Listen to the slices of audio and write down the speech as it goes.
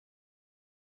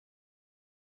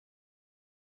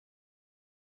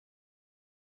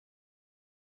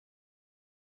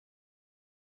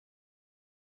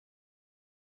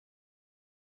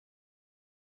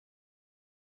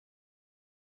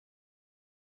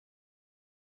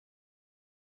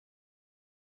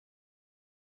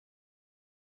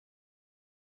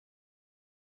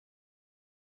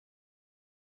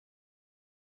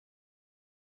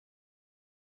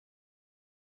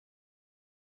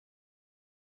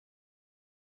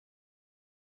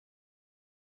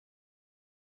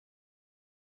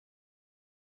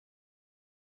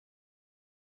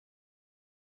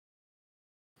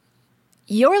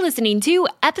You're listening to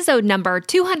episode number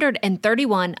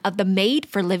 231 of the Made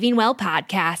for Living Well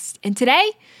podcast. And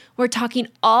today, we're talking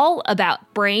all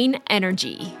about brain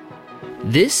energy.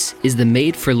 This is the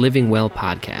Made for Living Well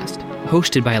podcast,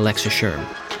 hosted by Alexa Sherm,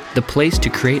 the place to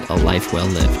create a life well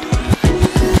lived.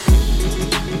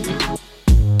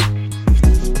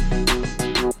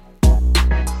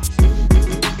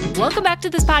 Welcome back to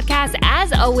this podcast.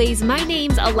 As always, my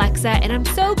name's Alexa, and I'm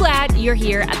so glad you're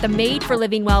here at the Made for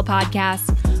Living Well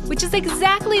podcast, which is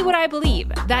exactly what I believe,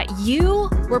 that you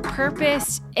were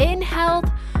purposed in health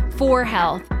for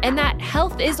health, and that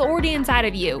health is already inside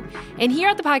of you. And here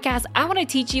at the podcast, I want to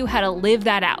teach you how to live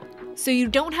that out, so you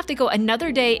don't have to go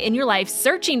another day in your life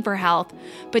searching for health,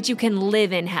 but you can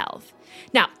live in health.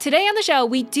 Now, today on the show,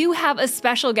 we do have a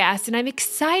special guest, and I'm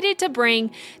excited to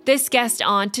bring this guest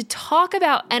on to talk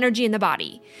about energy in the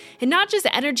body. And not just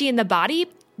energy in the body,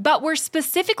 but we're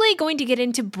specifically going to get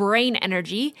into brain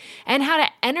energy and how to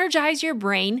energize your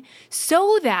brain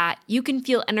so that you can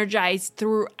feel energized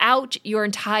throughout your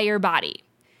entire body.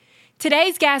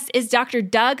 Today's guest is Dr.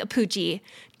 Doug Pucci.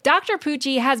 Dr.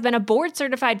 Pucci has been a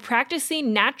board-certified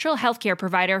practicing natural healthcare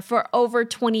provider for over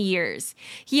 20 years.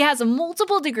 He has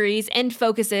multiple degrees and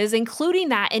focuses, including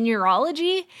that in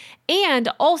neurology and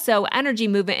also energy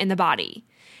movement in the body.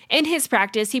 In his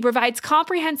practice, he provides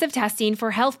comprehensive testing for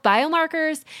health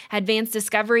biomarkers, advanced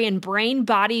discovery in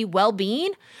brain-body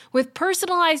well-being, with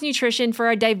personalized nutrition for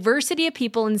a diversity of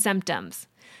people and symptoms.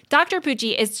 Dr.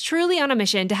 Pucci is truly on a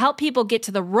mission to help people get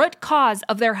to the root cause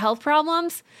of their health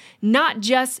problems, not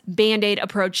just Band-Aid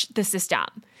approach the system.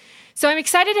 So I'm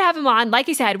excited to have him on. Like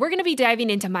I said, we're going to be diving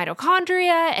into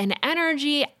mitochondria and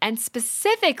energy, and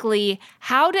specifically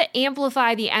how to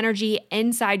amplify the energy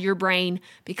inside your brain,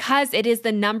 because it is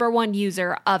the number one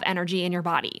user of energy in your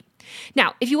body.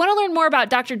 Now, if you want to learn more about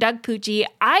Dr. Doug Pucci,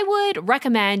 I would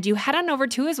recommend you head on over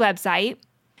to his website,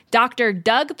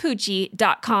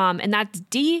 drdougpucci.com, and that's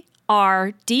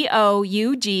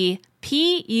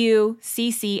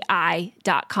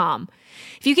DRDOUGPUCCI.com.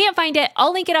 If you can't find it,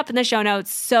 I'll link it up in the show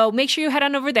notes, so make sure you head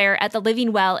on over there at the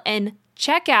Living Well and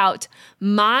check out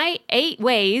my 8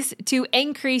 ways to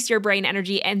increase your brain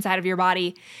energy inside of your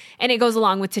body, and it goes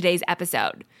along with today's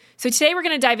episode. So today we're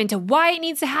going to dive into why it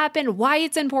needs to happen, why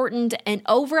it's important, and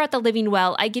over at the Living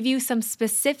Well, I give you some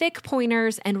specific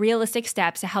pointers and realistic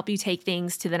steps to help you take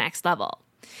things to the next level.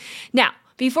 Now,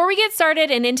 before we get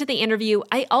started and into the interview,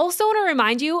 I also want to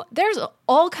remind you there's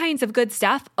all kinds of good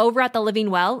stuff over at the Living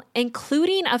Well,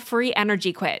 including a free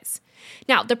energy quiz.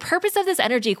 Now, the purpose of this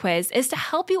energy quiz is to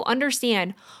help you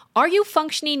understand, are you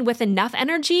functioning with enough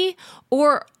energy,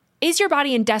 or is your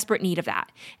body in desperate need of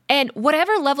that? And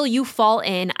whatever level you fall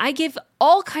in, I give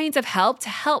all kinds of help to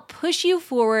help push you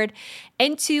forward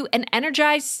into an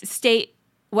energized state,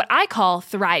 what I call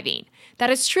thriving.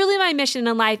 That is truly my mission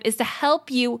in life, is to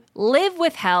help you live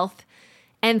with health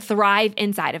and thrive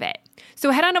inside of it.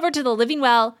 So head on over to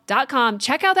thelivingwell.com,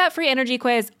 check out that free energy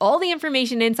quiz. All the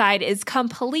information inside is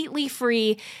completely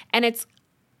free, and it's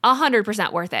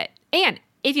 100% worth it. And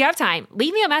if you have time,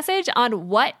 leave me a message on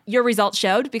what your results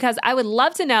showed, because I would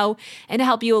love to know and to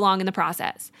help you along in the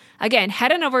process. Again,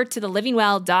 head on over to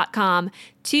thelivingwell.com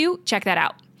to check that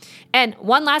out. And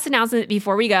one last announcement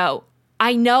before we go.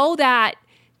 I know that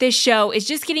this show is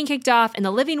just getting kicked off and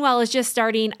the Living Well is just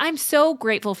starting. I'm so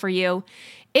grateful for you.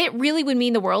 It really would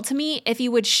mean the world to me if you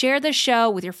would share this show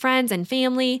with your friends and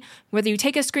family, whether you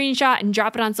take a screenshot and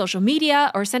drop it on social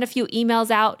media or send a few emails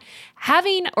out.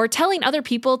 Having or telling other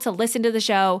people to listen to the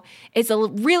show is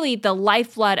really the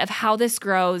lifeblood of how this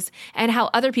grows and how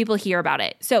other people hear about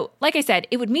it. So, like I said,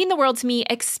 it would mean the world to me,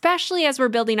 especially as we're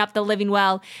building up the Living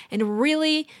Well and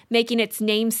really making its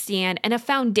name stand and a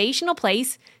foundational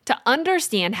place to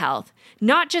understand health,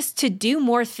 not just to do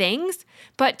more things,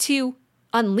 but to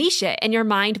unleash it in your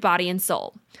mind, body, and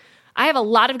soul. I have a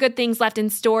lot of good things left in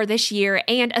store this year,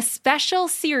 and a special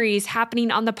series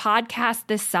happening on the podcast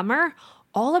this summer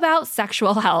all about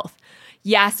sexual health.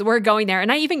 Yes, we're going there.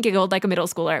 And I even giggled like a middle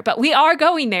schooler, but we are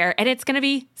going there, and it's going to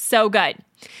be so good.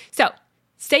 So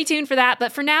stay tuned for that.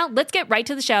 But for now, let's get right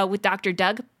to the show with Dr.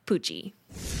 Doug Pucci.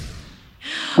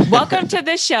 Welcome to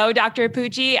the show, Dr.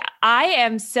 Pucci. I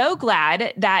am so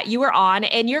glad that you are on,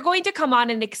 and you're going to come on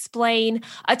and explain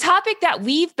a topic that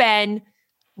we've been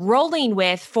rolling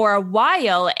with for a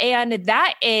while, and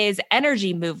that is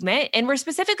energy movement. And we're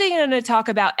specifically going to talk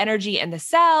about energy in the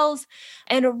cells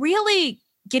and really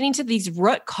getting to these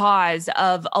root cause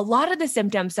of a lot of the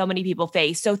symptoms so many people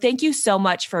face. So thank you so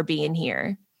much for being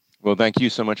here. Well, thank you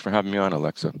so much for having me on,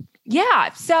 Alexa.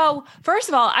 Yeah. So first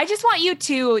of all, I just want you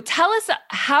to tell us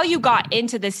how you got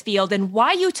into this field and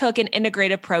why you took an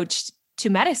integrative approach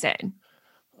to medicine.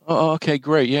 Oh, okay,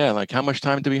 great. Yeah, like how much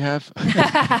time do we have?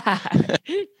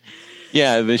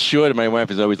 Yeah, the short, my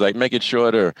wife is always like, make it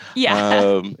shorter.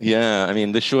 Yeah. Yeah, I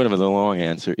mean, the short of the long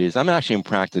answer is I'm actually in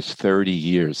practice 30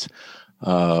 years.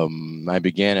 I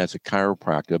began as a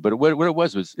chiropractor, but what it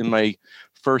was in my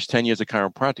first 10 years of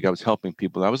chiropractic, I was helping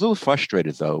people. I was a little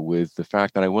frustrated, though, with the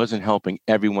fact that I wasn't helping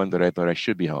everyone that I thought I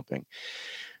should be helping.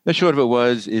 The short of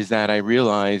it is that I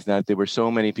realized that there were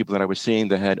so many people that I was seeing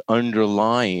that had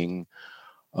underlying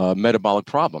metabolic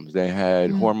problems. They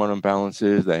had Mm. hormone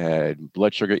imbalances, they had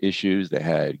blood sugar issues, they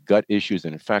had gut issues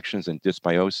and infections and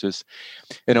dysbiosis.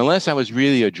 And unless I was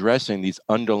really addressing these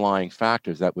underlying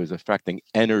factors that was affecting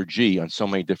energy on so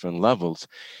many different levels,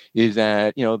 is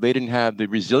that they didn't have the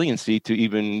resiliency to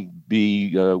even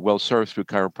be well served through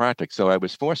chiropractic. So I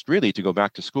was forced really to go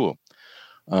back to school.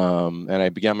 And I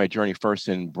began my journey first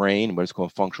in brain, what is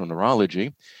called functional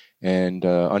neurology, and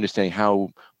understanding how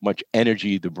much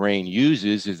energy the brain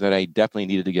uses is that I definitely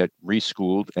needed to get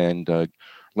reschooled and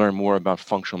learn more about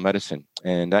functional medicine.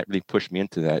 And that really pushed me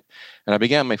into that. And I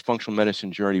began my functional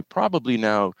medicine journey probably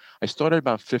now, I started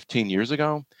about 15 years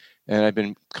ago, and I've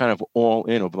been kind of all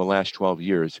in over the last 12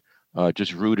 years,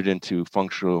 just rooted into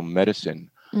functional medicine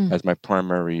Mm. as my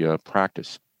primary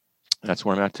practice. That's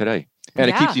where I'm at today. And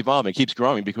it keeps Yeah. evolving, it keeps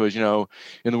growing because,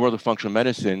 in the world of functional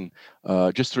medicine,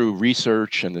 just through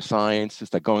research and the science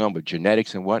that's going on with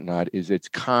genetics and whatnot, it's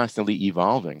constantly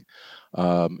evolving.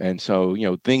 And so,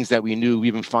 things that we knew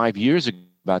even 5 years ago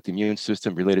about the immune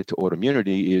system related to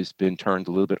autoimmunity has been turned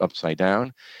a little bit upside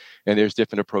down. And there's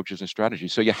different approaches and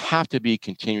strategies. So you have to be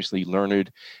continuously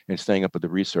learned and staying up with the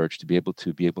research to be able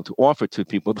to offer to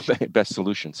people the best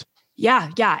solutions.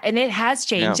 Yeah. Yeah. And it has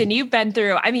Yeah. changed. And you've been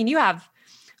through, I mean, you have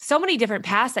so many different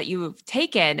paths that you've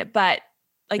taken, but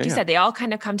like Yeah. you Yeah. said, they all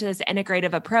kind of come to this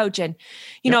integrative approach. And,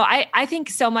 Yep. I think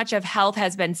so much of health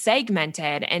has been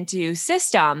segmented into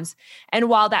systems. And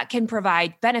while that can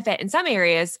provide benefit in some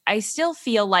areas, I still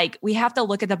feel like we have to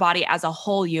look at the body as a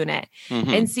whole unit and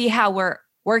Hmm. see how we're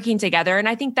working together. And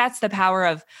I think that's the power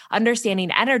of understanding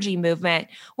energy movement.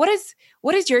 What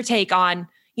is your take on,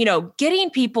 getting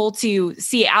people to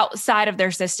see outside of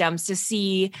their systems, to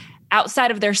see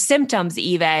outside of their symptoms,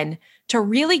 even to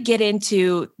really get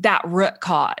into that root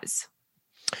cause?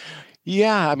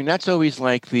 Yeah, I mean that's always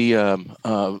like the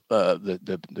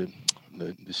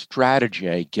strategy,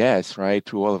 I guess, right?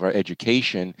 Through all of our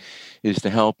education, is to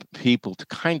help people to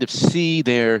kind of see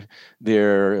their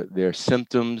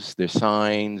symptoms, their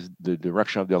signs, the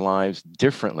direction of their lives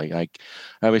differently. Like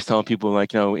I always tell people,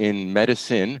 like in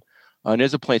medicine, and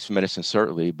there's a place for medicine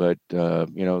certainly, but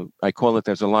I call it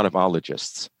there's a lot of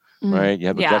ologists. Mm, Right, you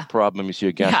have a yeah. gut problem, you see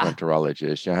a Yeah.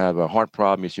 gastroenterologist. You have a heart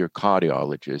problem, you see a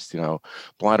cardiologist.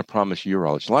 Bladder problem, is a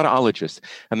urologist. A lot of ologists,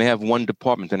 and they have one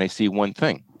department, and they see one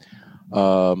thing.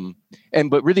 Um,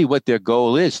 but really, what their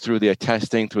goal is through their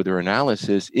testing, through their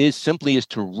analysis, is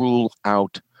to rule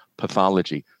out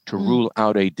pathology, to Mm, rule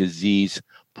out a disease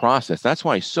process. That's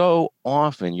why so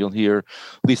often you'll hear,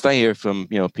 at least I hear from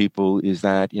people, is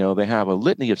that they have a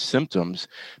litany of symptoms.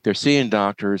 They're seeing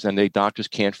doctors, and doctors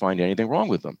can't find anything wrong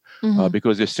with them mhm.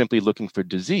 because they're simply looking for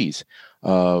disease.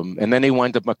 And then they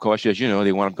wind up, of course, as you know,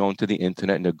 they wind up going to the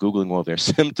internet and they're Googling all their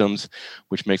symptoms,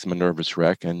 which makes them a nervous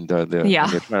wreck. And they're Yeah.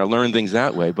 trying to learn things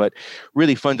that way. But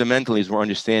really, fundamentally, as we're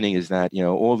understanding is that,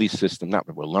 all these systems, not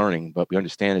that we're learning, but we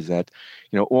understand is that,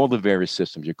 all the various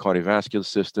systems, your cardiovascular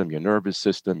system, your nervous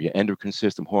system, your endocrine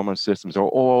system, hormone systems are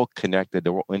all connected.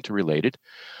 They're all interrelated.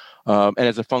 And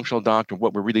as a functional doctor,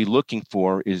 what we're really looking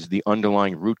for is the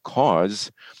underlying root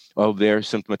cause of their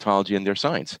symptomatology and their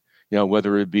signs.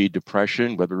 Whether it be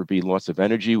depression, whether it be loss of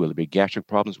energy, whether it be gastric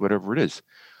problems, whatever it is.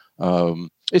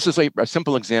 It's just like a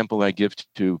simple example I give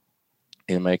to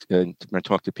when I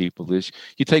talk to people is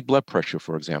you take blood pressure,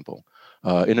 for example.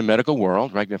 In the medical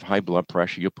world, right, you have high blood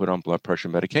pressure, you put on blood pressure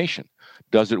medication.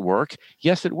 Does it work?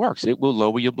 Yes, it works. It will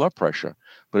lower your blood pressure.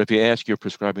 But if you ask your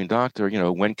prescribing doctor,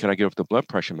 when can I get off the blood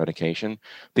pressure medication?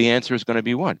 The answer is going to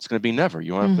be what? It's going to be never.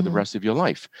 You're on it for the Mhm. rest of your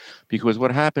life. Because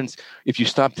what happens if you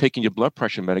stop taking your blood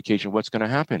pressure medication, what's going to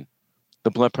happen?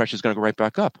 The blood pressure is going to go right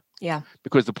back up. Yeah.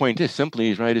 Because the point is simply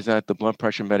is right is that the blood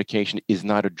pressure medication is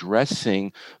not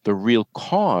addressing the real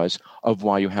cause of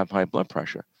why you have high blood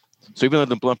pressure. So even though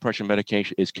the blood pressure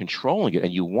medication is controlling it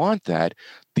and you want that,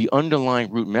 the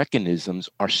underlying root mechanisms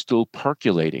are still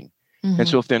percolating. And Mhm.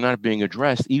 so if they're not being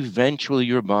addressed, eventually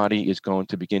your body is going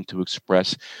to begin to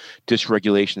express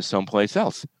dysregulation someplace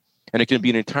else. And it can be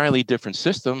an entirely different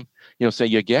system, say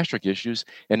your gastric issues,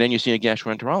 and then you see a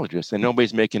gastroenterologist, and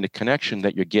nobody's making the connection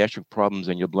that your gastric problems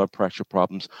and your blood pressure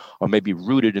problems are maybe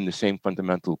rooted in the same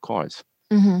fundamental cause.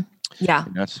 Mhm. Yeah.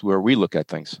 And that's where we look at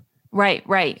things. Right,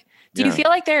 right. Do you feel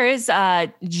like there is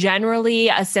generally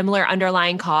a similar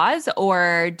underlying cause,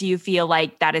 or do you feel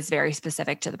like that is very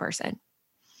specific to the person?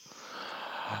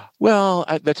 Well,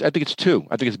 I think it's two.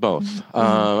 I think it's both. Mm-hmm.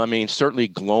 I mean, certainly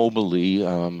globally,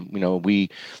 we,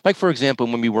 like, for example,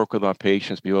 when we work with our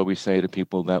patients, we always say to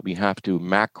people that we have to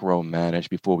macro manage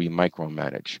before we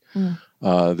micromanage.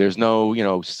 There's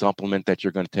no, supplement that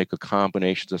you're going to take, a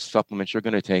combination of supplements you're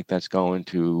going to take that's going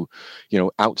to,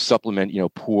 out supplement,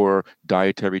 poor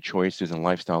dietary choices and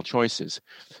lifestyle choices.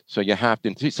 So you have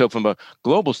to, so from a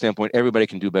global standpoint, everybody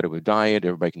can do better with diet,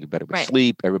 everybody can do better with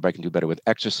sleep, everybody can do better with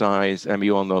exercise, and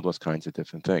we all know those kinds of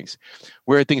different things.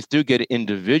 Where things do get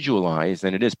individualized,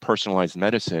 and it is personalized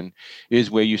medicine,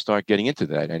 is where you start getting into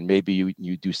that. And maybe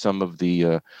you do some of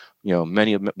the,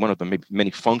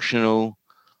 many functional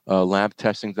lab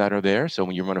testings that are there. So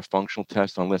when you run a functional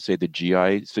test on, let's say, the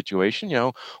GI situation,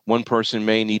 one person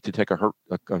may need to take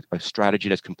a strategy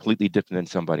that's completely different than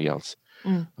somebody else.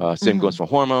 Same goes for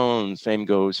hormones. Same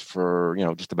goes for,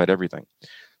 just about everything.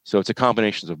 So it's a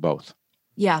combination of both.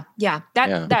 Yeah.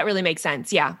 That really makes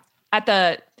sense. Yeah. At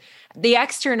the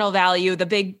external value, the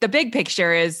big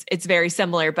picture is it's very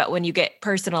similar, but when you get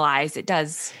personalized, it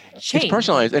does change. It's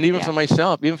personalized. And even for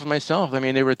myself, I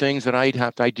mean, there were things that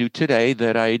I do today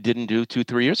that I didn't do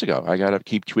 2-3 years ago. I got to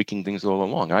keep tweaking things all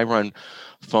along. I run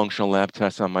functional lab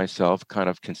tests on myself kind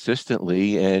of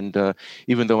consistently. And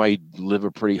even though I live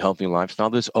a pretty healthy lifestyle,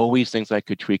 there's always things I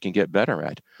could tweak and get better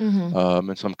at.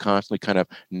 And so I'm constantly kind of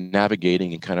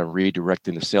navigating and kind of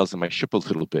redirecting the sails of my ship a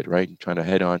little bit, right? And trying to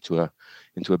head on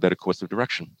into a better course of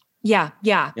direction. Yeah.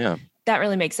 That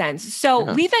really makes sense.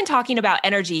 So we've been talking about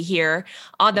energy here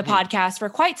on the podcast for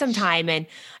quite some time. And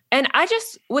I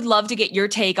just would love to get your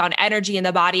take on energy in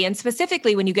the body. And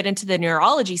specifically when you get into the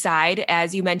neurology side,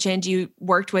 as you mentioned, you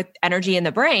worked with energy in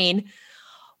the brain.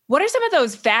 What are some of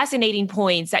those fascinating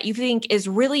points that you think is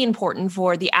really important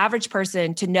for the average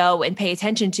person to know and pay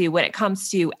attention to when it comes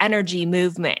to energy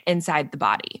movement inside the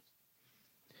body?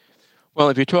 Well,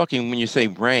 if you're talking, when you say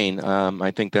brain,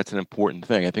 I think that's an important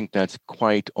thing. I think that's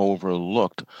quite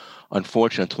overlooked,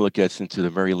 unfortunately, until it gets into the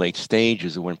very late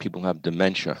stages of when people have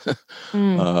dementia.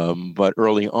 But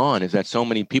early on is that so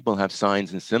many people have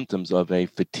signs and symptoms of a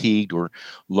fatigued or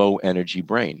low energy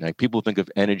brain. Like, people think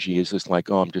of energy as just like,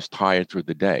 oh, I'm just tired through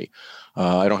the day.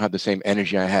 I don't have the same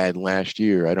energy I had last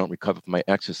year. I don't recover from my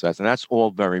exercise. And that's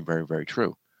all very, very, very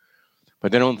true.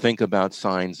 But they don't think about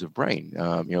signs of brain.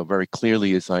 Very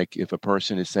clearly, it's like if a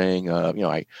person is saying,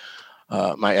 I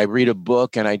read a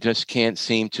book and I just can't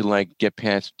seem to get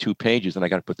past 2 pages, and I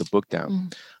got to put the book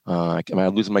down.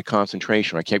 I'm losing my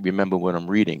concentration. I can't remember what I'm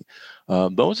reading.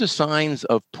 Those are signs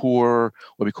of what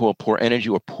we call poor energy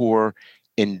or poor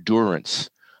endurance.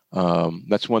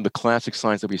 That's one of the classic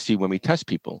signs that we see when we test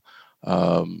people.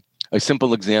 A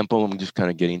simple example, I'm just kind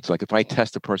of getting to, if I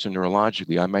test a person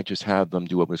neurologically, I might just have them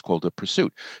do what was called a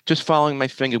pursuit, just following my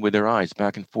finger with their eyes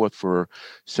back and forth for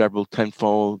several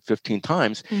 10-fold, 15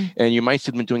 times. And you might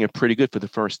see them doing it pretty good for the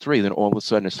first 3. Then all of a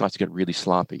sudden it starts to get really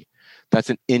sloppy. That's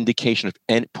an indication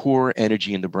of poor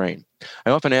energy in the brain. I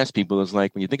often ask people, when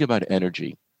you think about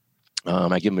energy,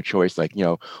 I give them a choice,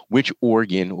 which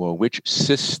organ or which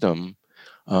system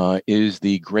is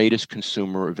the greatest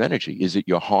consumer of energy? Is it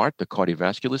your heart, the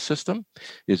cardiovascular system?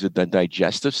 Is it the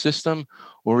digestive system?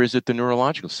 Or is it the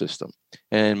neurological system?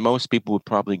 And most people would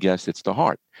probably guess it's the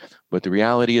heart. But the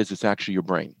reality is it's actually your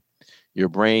brain. Your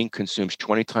brain consumes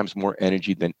 20 times more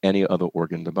energy than any other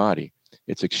organ in the body.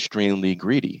 It's extremely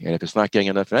greedy. And if it's not getting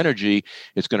enough energy,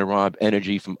 it's going to rob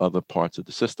energy from other parts of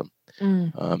the system.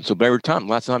 So by time,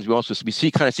 lots of times we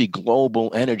see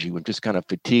global energy. We're just kind of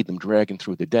fatigued and dragging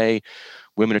through the day.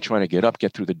 Women are trying to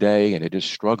get through the day, and they're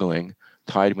just struggling,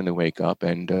 tired when they wake up.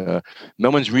 And no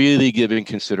one's really giving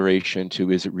consideration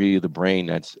to, is it really the brain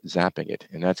that's zapping it?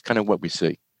 And that's kind of what we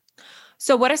see.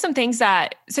 So what are some things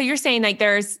so you're saying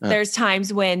there's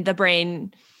times when the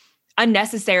brain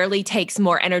unnecessarily takes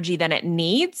more energy than it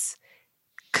needs,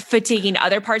 fatiguing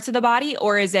other parts of the body?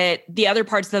 Or is it the other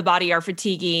parts of the body are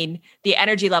fatiguing the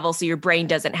energy level so your brain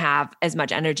doesn't have as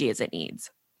much energy as it needs?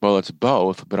 Well, it's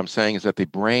both, but I'm saying is that the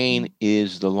brain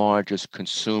is the largest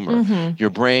consumer.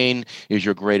 Your brain is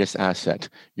your greatest asset.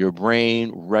 Your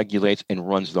brain regulates and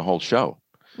runs the whole show.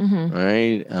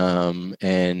 Right.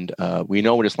 And we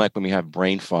know what it's like when we have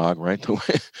brain fog, right? And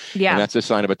that's a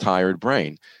sign of a tired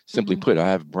brain. Simply put, I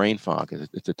have brain fog.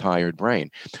 It's a tired brain.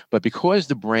 But because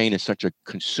the brain is such a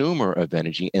consumer of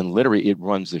energy, and literally it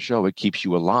runs the show, it keeps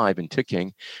you alive and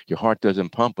ticking. Your heart doesn't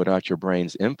pump without your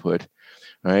brain's input,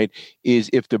 right? Is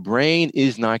if the brain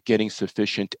is not getting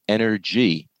sufficient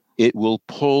energy, it will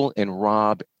pull and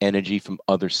rob energy from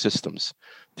other systems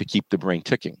to keep the brain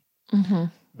ticking.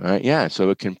 Right? Yeah. So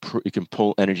it can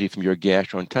pull energy from your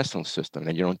gastrointestinal system,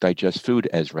 and you don't digest food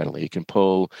as readily. It can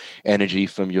pull energy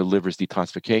from your liver's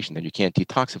detoxification, and you can't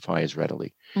detoxify as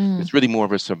readily. Mm. It's really more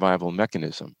of a survival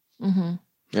mechanism. Mm-hmm.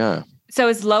 Yeah. So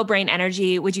is low brain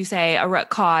energy, would you say, a root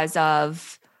cause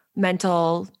of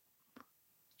mental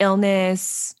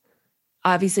illness?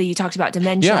 Obviously, you talked about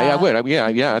dementia. Yeah, I would. I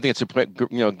think it's a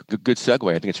good segue.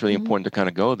 I think it's really important to kind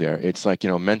of go there. It's like,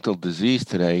 mental disease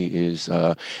today is,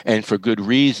 and for good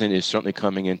reason, is certainly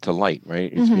coming into light,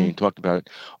 right? It's being talked about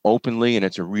openly, and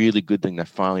it's a really good thing that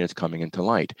finally it's coming into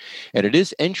light. And it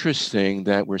is interesting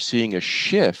that we're seeing a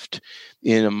shift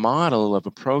in a model of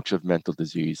approach of mental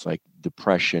disease like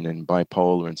depression and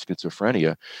bipolar and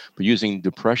schizophrenia, but using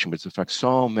depression, which affects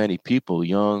so many people,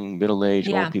 young,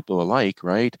 middle-aged, old people alike,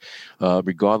 right?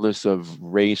 Regardless of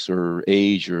race or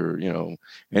age or,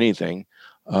 anything.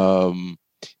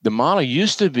 The model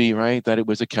used to be, right, that it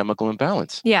was a chemical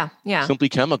imbalance. Yeah. Simply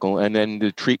chemical. And then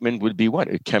the treatment would be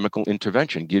what? A chemical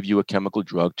intervention, give you a chemical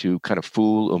drug to kind of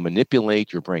fool or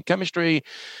manipulate your brain chemistry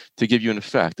to give you an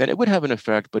effect. And it would have an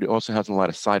effect, but it also has a lot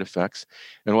of side effects.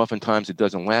 And oftentimes it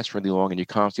doesn't last really long, and you're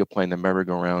constantly playing the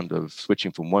merry-go-round of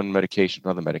switching from one medication to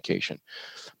another medication.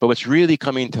 But what's really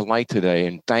coming to light today,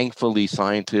 and thankfully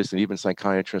scientists and even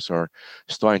psychiatrists are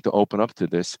starting to open up to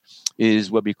this,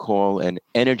 is what we call an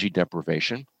energy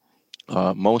deprivation.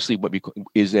 Mostly what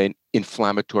is an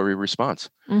inflammatory response.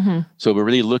 So we're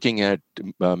really looking at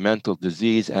mental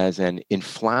disease as an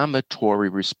inflammatory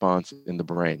response in the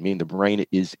brain, meaning the brain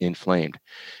is inflamed.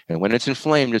 And when it's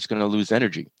inflamed, it's going to lose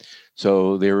energy.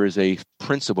 So there is a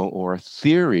principle or a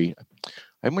theory,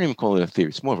 I wouldn't even call it a theory,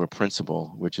 it's more of a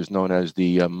principle, which is known as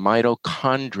the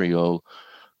mitochondrial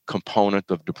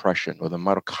component of depression, or the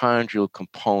mitochondrial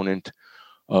component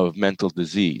of mental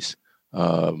disease.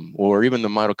 Or even the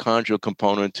mitochondrial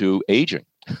component to aging.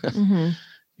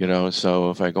 So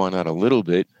if I go on that a little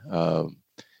bit,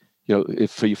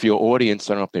 if for your audience,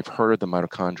 I don't know if they've heard of the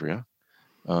mitochondria,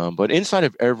 but inside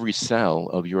of every cell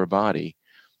of your body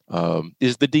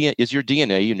is your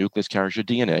DNA. Your nucleus carries your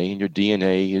DNA, and your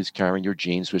DNA is carrying your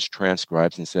genes, which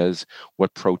transcribes and says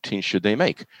what protein should they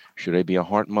make. Should I be a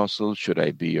heart muscle? Should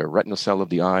I be a retinal cell of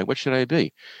the eye? What should I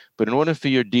be? But in order for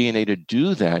your DNA to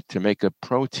do that, to make a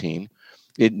protein,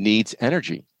 it needs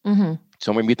energy.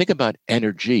 So when we think about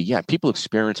energy, people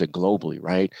experience it globally,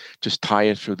 right? Just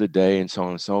tired through the day and so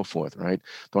on and so forth, right?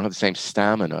 Don't have the same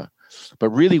stamina. But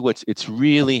really it's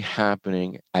really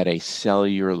happening at a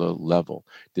cellular level.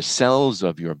 The cells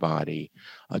of your body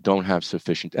don't have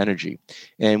sufficient energy.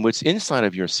 And what's inside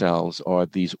of your cells are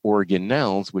these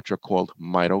organelles, which are called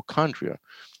mitochondria.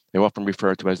 They're often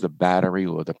referred to as the battery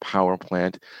or the power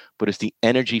plant, but it's the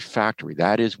energy factory.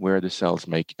 That is where the cells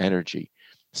make energy.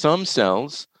 Some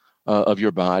cells of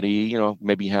your body,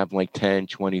 maybe have like 10,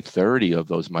 20, 30 of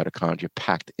those mitochondria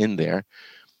packed in there.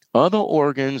 Other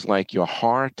organs like your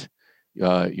heart,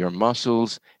 your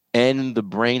muscles, and the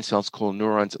brain cells called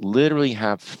neurons literally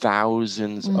have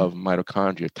thousands of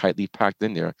mitochondria tightly packed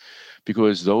in there,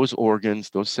 because those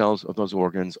cells of those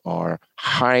organs are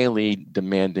highly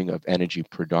demanding of energy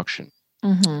production.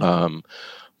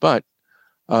 But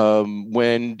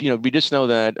when, we just know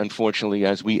that, unfortunately,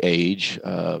 as we age,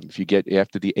 if you get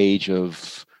after the age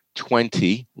of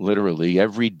 20, literally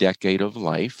every decade of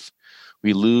life,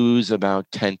 we lose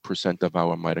about 10% of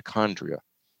our mitochondria.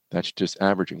 That's just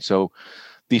averaging. So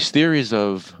these theories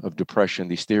of depression,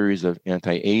 these theories of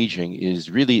anti-aging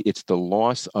it's the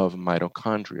loss of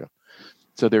mitochondria.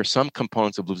 So there are some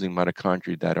components of losing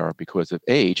mitochondria that are because of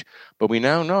age, but we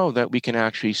now know that we can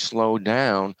actually slow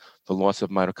down the loss of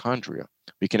mitochondria.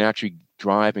 We can actually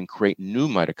drive and create new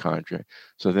mitochondria.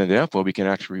 So then therefore we can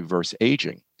actually reverse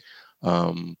aging.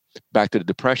 Back to the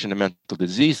depression and mental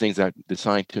disease things, that the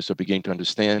scientists are beginning to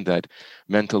understand that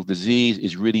mental disease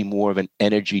is really more of an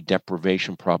energy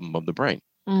deprivation problem of the brain.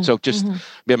 So just,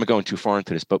 maybe I'm going too far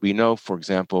into this, but we know, for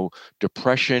example,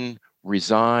 depression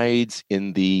resides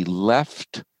in the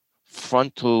left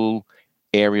frontal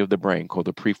area of the brain called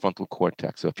the prefrontal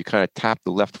cortex. So if you kind of tap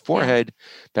the left forehead,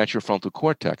 that's your frontal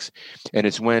cortex. And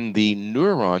it's when the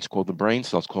neurons, called the brain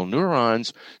cells, called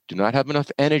neurons, do not have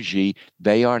enough energy,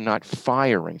 they are not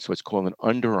firing. So it's called an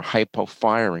under or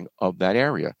hypofiring of that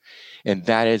area. And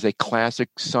that is a classic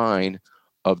sign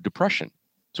of depression.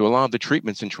 So a lot of the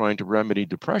treatments in trying to remedy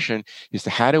depression is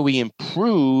how do we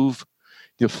improve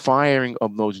the firing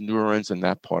of those neurons in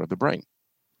that part of the brain?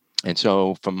 And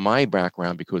so from my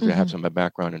background, because I have some of my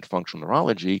background in functional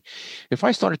neurology, if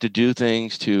I started to do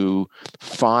things to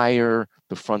fire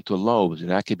the frontal lobes, and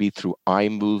that could be through eye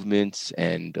movements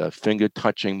and finger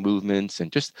touching movements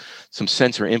and just some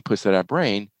sensor inputs to that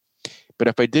brain, But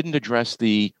if I didn't address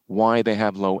the why they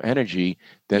have low energy,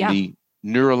 then the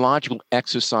neurological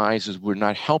exercises were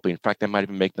not helping. In fact, they might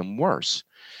even make them worse.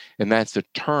 And that's the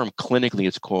term clinically,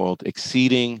 it's called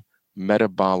exceeding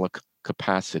metabolic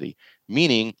capacity,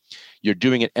 meaning you're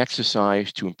doing an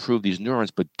exercise to improve these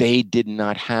neurons, but they did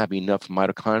not have enough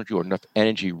mitochondria or enough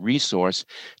energy resource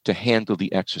to handle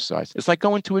the exercise. It's like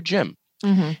going to a gym.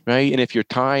 Right? And if you're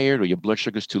tired or your blood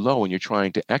sugar is too low and you're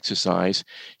trying to exercise,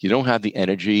 you don't have the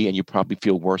energy and you probably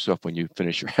feel worse off when you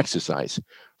finish your exercise.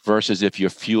 Versus if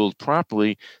you're fueled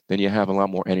properly, then you have a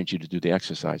lot more energy to do the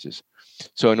exercises.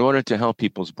 So in order to help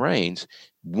people's brains,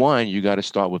 one, you got to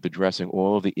start with addressing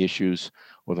all of the issues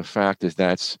or the factors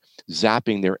that's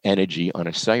zapping their energy on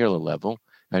a cellular level.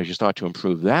 And as you start to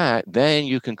improve that, then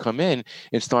you can come in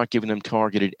and start giving them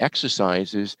targeted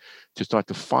exercises to start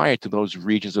to fire to those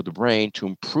regions of the brain to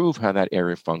improve how that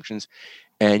area functions.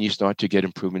 And you start to get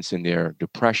improvements in their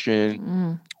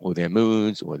depression or their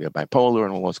moods or their bipolar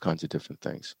and all those kinds of different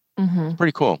things.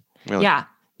 Pretty cool. Really.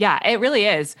 Yeah, it really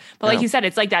is. But like you said,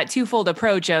 it's like that twofold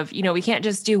approach of, we can't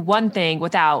just do one thing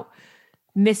without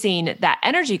missing that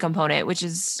energy component, which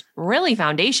is really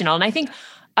foundational. And I think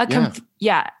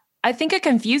I think a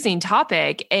confusing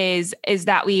topic is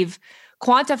that we've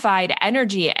quantified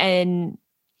energy and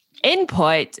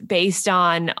input based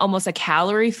on almost a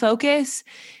calorie focus,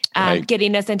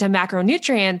 getting us into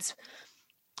macronutrients.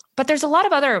 But there's a lot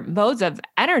of other modes of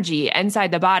energy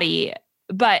inside the body.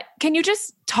 But can you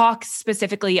just talk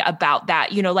specifically about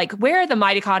that? Like where are the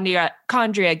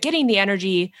mitochondria getting the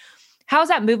energy? How's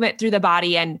that movement through the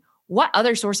body? And what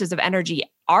other sources of energy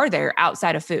are there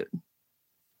outside of food?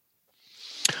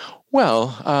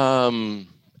 Well,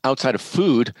 outside of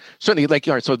food, certainly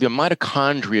so the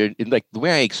mitochondria, like the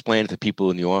way I explain it to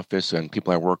people in the office and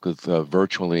people I work with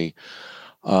virtually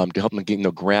to help them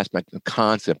grasp the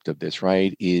concept of this,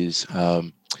 right, is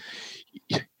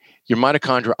your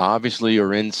mitochondria obviously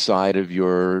are inside of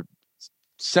your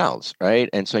cells, right?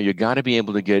 And so you got to be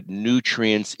able to get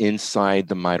nutrients inside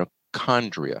the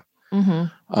mitochondria.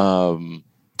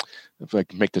 If I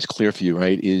can make this clear for you,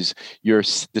 right, is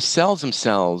the cells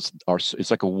themselves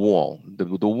it's like a wall.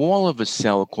 The wall of a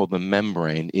cell called the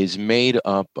membrane is made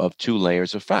up of two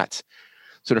layers of fats.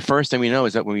 So the first thing we know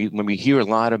is that when we hear a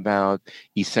lot about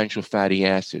essential fatty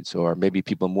acids, or maybe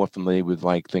people are more familiar with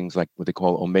things like what they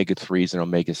call omega-3s and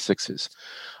omega-6s,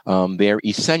 they're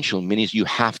essential, meaning you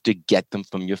have to get them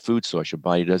from your food source. Your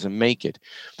body doesn't make it.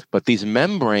 But these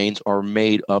membranes are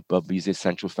made up of these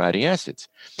essential fatty acids.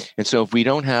 And so if we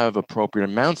don't have appropriate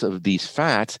amounts of these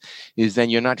fats,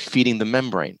 then you're not feeding the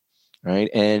membrane.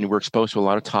 Right. And we're exposed to a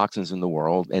lot of toxins in the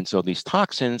world. And so these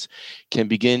toxins can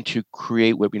begin to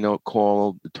create what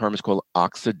the term is called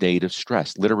oxidative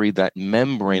stress. Literally, that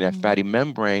membrane, that fatty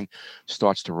membrane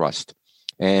starts to rust.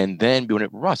 And then when it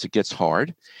rusts, it gets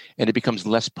hard and it becomes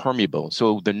less permeable.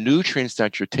 So the nutrients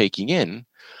that you're taking in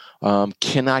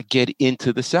cannot get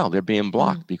into the cell. They're being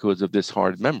blocked because of this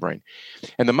hard membrane.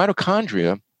 And the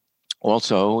mitochondria,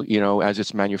 also, as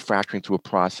it's manufacturing through a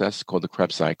process called the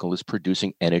Krebs cycle, is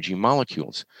producing energy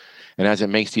molecules. And as it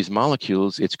makes these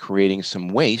molecules, it's creating some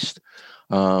waste,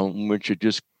 which are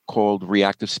just called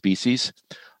reactive species.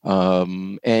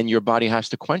 And your body has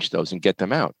to quench those and get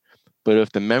them out. But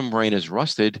if the membrane is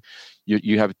rusted,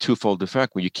 you have a twofold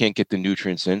effect where you can't get the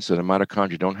nutrients in, so the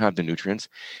mitochondria don't have the nutrients.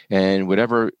 And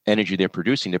whatever energy they're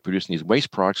producing these waste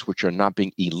products, which are not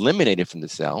being eliminated from the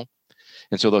cell.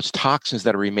 And so those toxins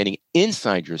that are remaining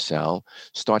inside your cell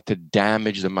start to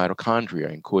damage the mitochondria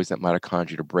and cause that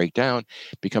mitochondria to break down,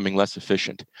 becoming less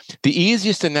efficient. The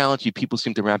easiest analogy people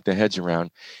seem to wrap their heads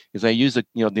around is I use the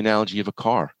analogy of a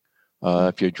car.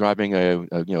 If you're driving a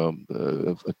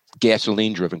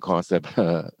gasoline-driven car instead of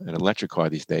an electric car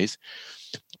these days,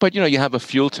 but you have a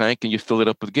fuel tank and you fill it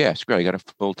up with gas. Great, you got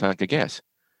a full tank of gas.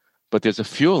 But there's a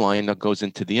fuel line that goes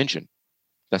into the engine.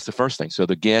 That's the first thing. So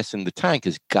the gas in the tank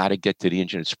has got to get to the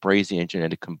engine. It sprays the engine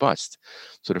and it combusts.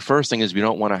 So the first thing is we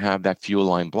don't want to have that fuel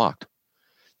line blocked.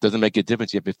 Doesn't make a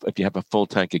difference if you have a full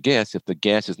tank of gas. If the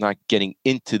gas is not getting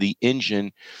into the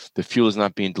engine, the fuel is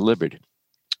not being delivered.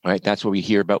 Right? That's what we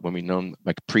hear about when we know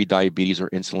like pre-diabetes or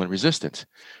insulin resistance.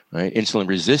 Right? Insulin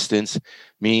resistance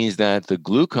means that the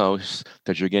glucose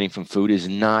that you're getting from food is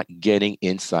not getting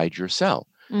inside your cell.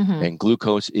 And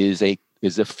glucose is a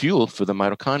fuel for the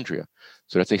mitochondria.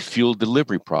 So that's a fuel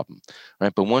delivery problem,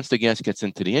 right? But once the gas gets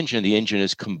into the engine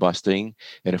is combusting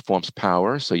and it forms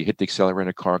power. So you hit the accelerator and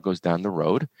the car goes down the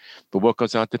road. But what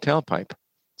goes out the tailpipe?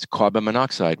 It's carbon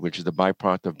monoxide, which is the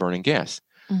byproduct of burning gas.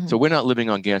 So we're not living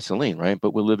on gasoline, right?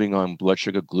 But we're living on blood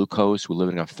sugar, glucose. We're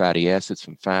living on fatty acids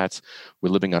from fats. We're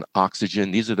living on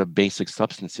oxygen. These are the basic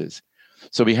substances.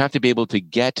 So we have to be able to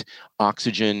get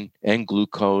oxygen and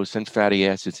glucose and fatty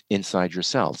acids inside your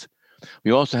cells.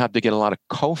 We also have to get a lot of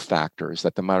cofactors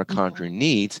that the mitochondria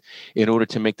needs in order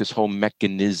to make this whole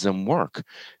mechanism work.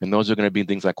 And those are going to be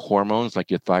things like hormones,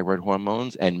 like your thyroid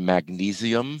hormones, and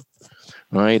magnesium,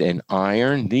 right? And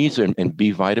iron, these are, and B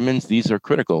vitamins, these are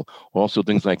critical. Also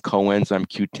things like coenzyme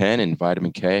Q10 and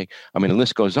vitamin K. I mean, the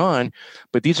list goes on,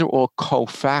 but these are all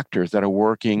cofactors that are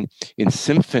working in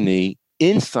symphony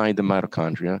inside the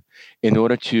mitochondria in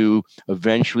order to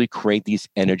eventually create these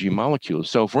energy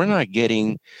molecules. So if we're not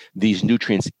getting these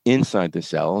nutrients inside the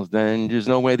cells, then there's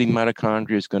no way the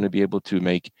mitochondria is going to be able to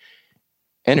make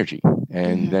energy,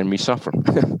 and then we suffer.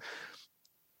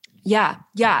 Yeah.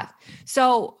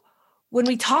 So when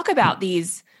we talk about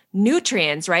these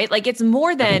nutrients, right? Like it's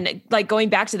more than like going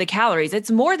back to the calories.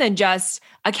 It's more than just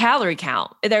a calorie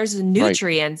count. There's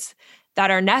nutrients that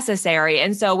are necessary.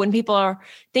 And so when people are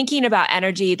thinking about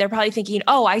energy, they're probably thinking,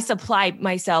 oh, I supply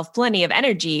myself plenty of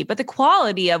energy, but the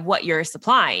quality of what you're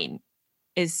supplying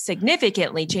is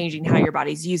significantly changing how your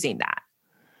body's using that.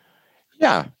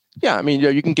 Yeah. I mean,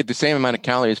 you can get the same amount of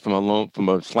calories from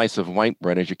a slice of white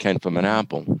bread as you can from an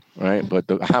apple, right? But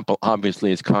the apple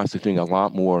obviously is constituting a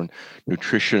lot more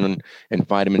nutrition and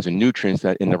vitamins and nutrients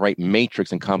that in the right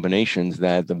matrix and combinations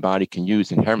that the body can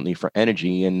use inherently for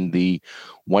energy. And the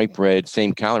white bread,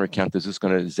 same calorie count, is just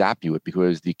going to zap you it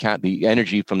because the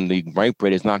energy from the white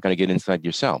bread is not going to get inside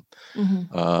your cell.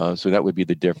 So that would be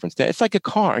the difference. It's like a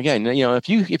car. Again,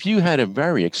 if you had a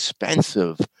very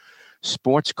expensive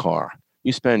sports car,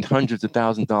 you spend hundreds of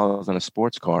thousands of dollars on a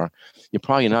sports car, you're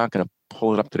probably not going to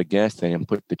pull it up to the gas station and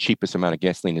put the cheapest amount of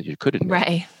gasoline that you could in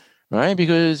there. Right?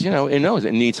 Because, it knows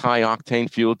it needs high octane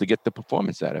fuel to get the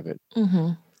performance out of it.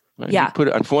 Right? Yeah.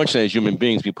 Unfortunately, as human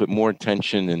beings, we put more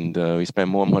attention and we spend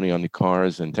more money on the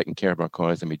cars and taking care of our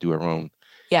cars than we do our own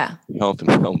health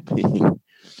and well-being.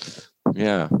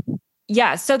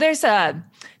 Yeah. So there's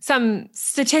some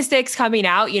statistics coming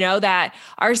out, that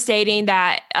are stating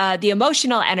that the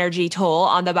emotional energy toll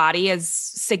on the body is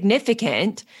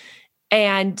significant.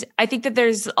 And I think that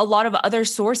there's a lot of other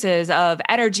sources of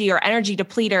energy or energy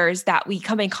depleters that we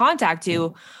come in contact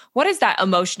to. What is that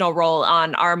emotional role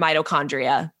on our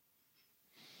mitochondria?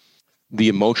 The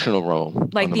emotional role.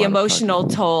 Like the emotional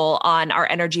toll on our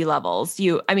energy levels.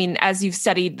 As you've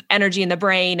studied energy in the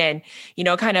brain and,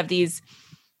 kind of these...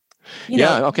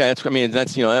 Okay.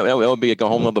 That would be like a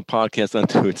whole other podcast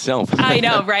unto itself. I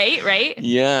know, right?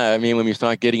 Yeah. When we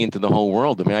start getting into the whole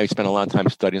world, I spent a lot of time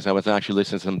studying. So I was actually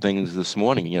listening to some things this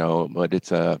morning, but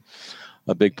it's a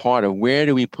big part of where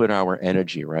do we put our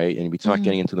energy, right? And we start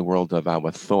getting into the world of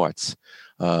our thoughts.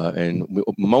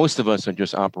 Most of us are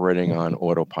just operating on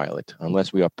autopilot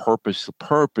unless we are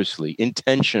purposely,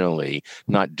 intentionally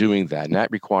not doing that. And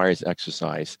that requires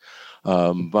exercise.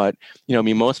 But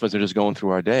most of us are just going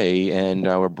through our day and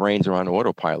our brains are on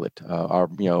autopilot.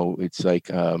 It's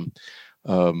like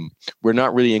we're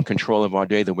not really in control of our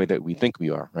day the way that we think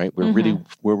we are, right?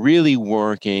 We're really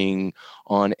working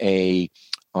on a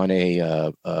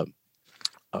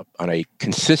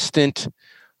consistent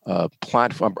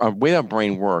platform. Our way our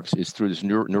brain works is through this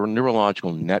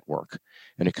neurological network,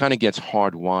 and it kind of gets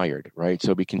hardwired, right?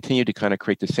 So we continue to kind of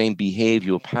create the same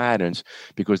behavioral patterns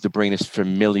because the brain is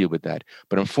familiar with that.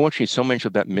 But unfortunately, so much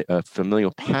of that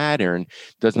familial pattern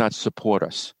does not support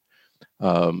us.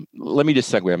 Let me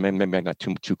just segue. Maybe I'm not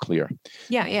too clear.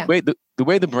 Yeah. The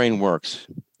way the brain works,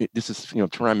 this is, trying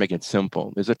to make it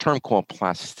simple. There's a term called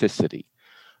plasticity.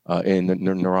 In the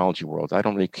neurology world. I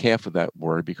don't really care for that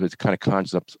word because it kind of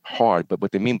conjures up hard, but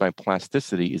what they mean by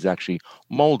plasticity is actually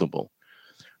moldable,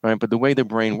 right? But the way the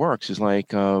brain works is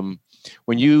like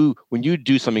when you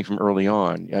do something from early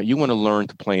on, you want to learn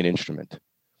to play an instrument,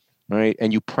 right?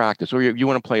 And you practice, or you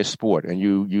want to play a sport and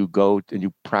you go and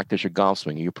you practice your golf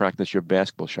swing, and you practice your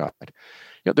basketball shot.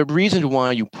 The reason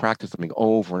why you practice something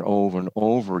over and over and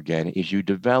over again is you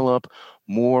develop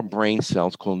more brain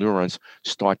cells called neurons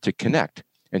start to connect.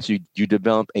 And so you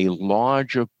develop a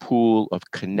larger pool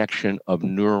of connection of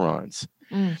neurons.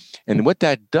 And what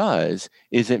that does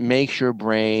is it makes your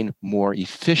brain more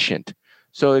efficient.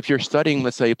 So if you're studying,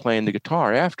 let's say playing the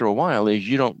guitar, after a while, is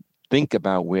you don't think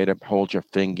about where to hold your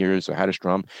fingers or how to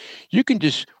strum. You can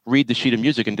just read the sheet of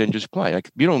music and then just play.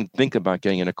 Like you don't think about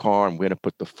getting in a car and where to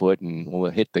put the foot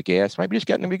and hit the gas. Maybe just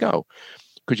getting, we go.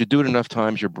 Because you do it enough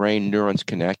times, your brain neurons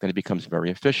connect and it becomes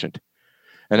very efficient.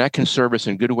 And that can serve us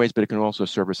in good ways, but it can also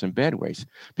serve us in bad ways.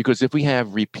 Because if we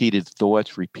have repeated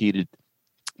thoughts, repeated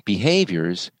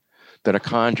behaviors that are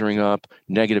conjuring up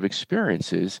negative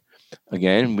experiences,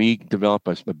 again, we develop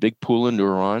a big pool of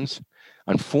neurons.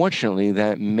 Unfortunately,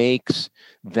 that makes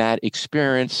that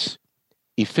experience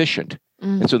efficient.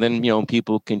 And so then,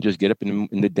 people can just get up in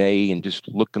the day and just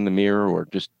look in the mirror or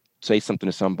just say something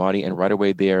to somebody, and right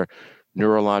away their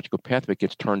neurological pathway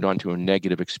gets turned on to a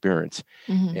negative experience.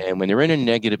 And when they're in a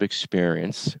negative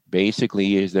experience,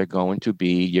 basically is they're going to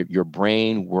be, your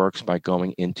brain works by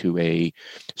going into a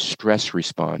stress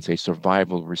response, a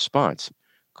survival response,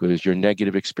 because your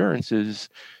negative experience is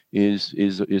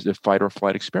a fight or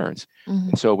flight experience.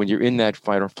 And so when you're in that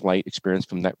fight or flight experience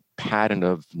from that pattern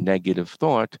of negative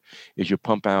thought, is you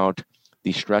pump out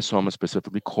the stress hormone,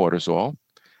 specifically cortisol,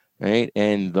 right?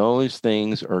 And those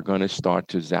things are going to start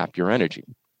to zap your energy.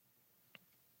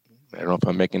 I don't know if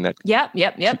I'm making that. Yep.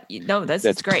 No,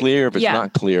 that's great. Clear if it's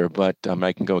not clear, but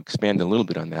I can go expand a little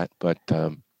bit on that. But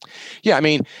yeah, I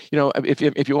mean,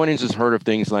 if your audience has heard of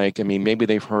things like, maybe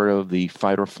they've heard of the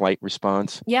fight or flight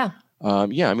response. Yeah.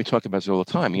 We talk about this all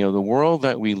the time. The world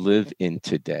that we live in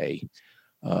today,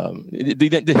 this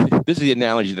is the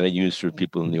analogy that I use for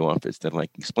people in the office that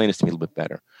explain this to me a little bit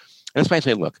better. And that's why I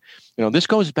say, look, this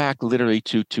goes back literally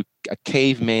to a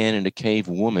caveman and a cave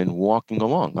woman walking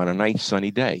along on a nice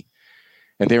sunny day.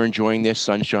 And they're enjoying their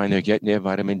sunshine, they're getting their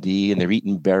vitamin D, and they're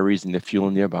eating berries, and they're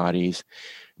fueling their bodies.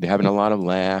 They're having a lot of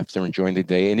laughs, they're enjoying the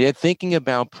day, and they're thinking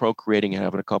about procreating and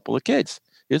having a couple of kids.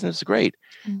 Isn't this great?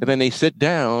 And then they sit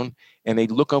down and they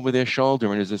look over their shoulder,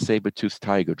 and there's a saber-toothed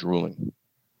tiger drooling.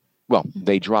 Well,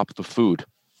 they drop the food.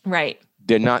 Right.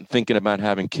 They're not thinking about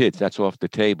having kids. That's off the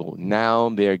table. Now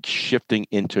they're shifting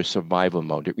into survival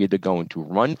mode. They're either going to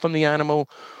run from the animal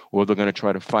or they're going to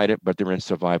try to fight it, but they're in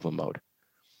survival mode.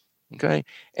 Okay.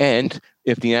 And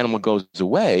if the animal goes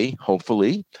away,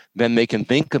 hopefully, then they can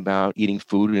think about eating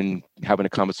food and having a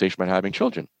conversation about having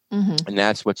children. And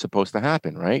that's what's supposed to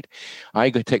happen, right? I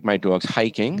go take my dogs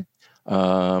hiking.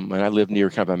 And I live near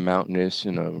kind of a mountainous,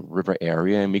 river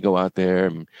area, and we go out there.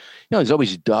 And, there's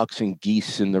always ducks and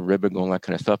geese in the river, going that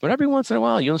kind of stuff. But every once in a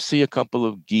while, you'll see a couple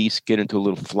of geese get into a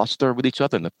little fluster with each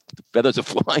other, and the feathers are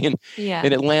flying. Yeah.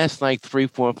 And it lasts like 3,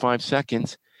 4, 5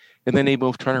 seconds, and then they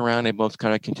both turn around. They both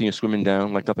kind of continue swimming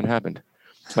down like nothing happened.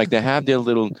 Like they have their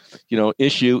little,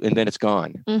 issue, and then it's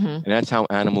gone. And that's how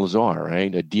animals are,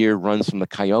 right? A deer runs from the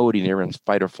coyote, and they're in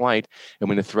fight or flight, and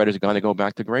when the threat is gone, they go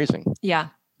back to grazing. Yeah.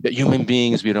 That human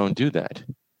beings, we don't do that.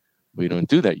 We don't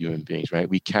do that, human beings, right?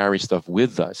 We carry stuff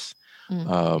with us.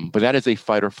 But that is a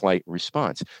fight or flight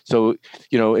response. So,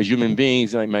 as human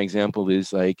beings, my example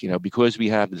is because we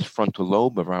have this frontal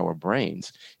lobe of our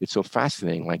brains, it's so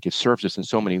fascinating. It serves us in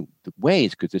so many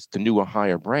ways because it's the newer,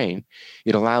 higher brain.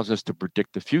 It allows us to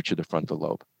predict the future, the frontal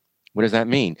lobe. What does that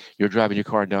mean? You're driving your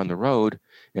car down the road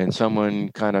and someone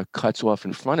kind of cuts off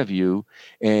in front of you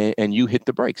and you hit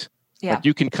the brakes. Yeah.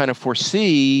 You can kind of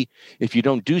foresee, if you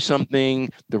don't do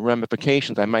something, the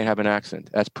ramifications. I might have an accident.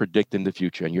 That's predicting the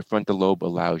future. And your frontal lobe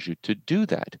allows you to do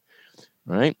that,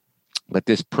 right? But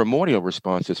this primordial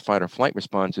response, this fight or flight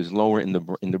response, is lower in the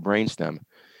brainstem.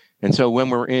 And so when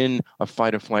we're in a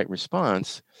fight or flight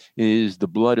response, the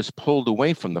blood is pulled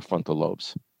away from the frontal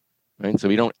lobes, right? So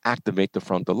we don't activate the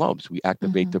frontal lobes. We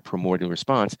activate the primordial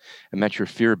response, and that's your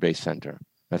fear-based center.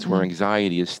 That's where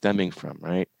anxiety is stemming from,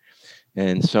 right?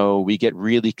 And so we get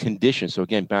really conditioned. So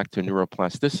again, back to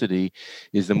neuroplasticity,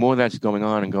 is the more that's going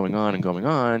on and going on and going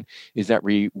on, is that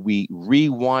we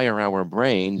rewire our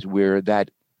brains where that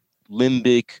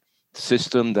limbic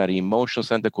system, that emotional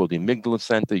center called the amygdala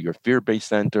center, your fear-based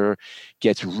center,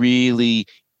 gets really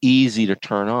easy to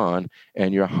turn on,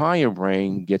 and your higher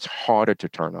brain gets harder to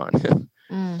turn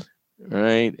on.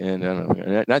 Right. And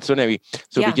that's so we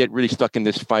get really stuck in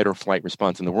this fight or flight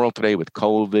response in the world today with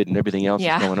COVID and everything else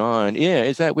that's going on. Yeah.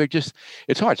 Is that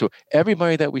it's hard. So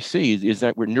everybody that we see is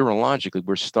that we're neurologically,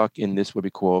 we're stuck in this, what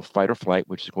we call fight or flight,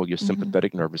 which is called your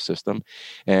sympathetic nervous system.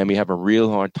 And we have a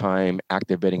real hard time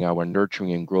activating our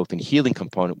nurturing and growth and healing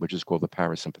component, which is called the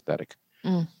parasympathetic.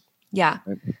 Yeah.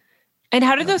 Right? And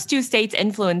how do those two states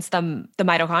influence the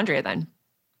mitochondria then?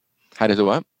 How does it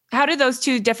what? How do those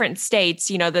two different states,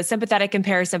 the sympathetic and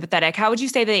parasympathetic, how would you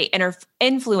say they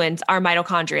influence our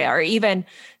mitochondria or even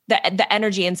the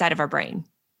energy inside of our brain?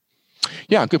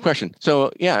 Yeah, good question.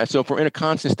 So if we're in a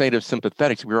constant state of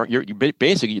sympathetics, you're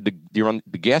basically you're on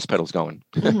the gas pedal's going,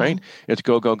 right? It's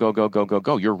go, go, go, go, go, go,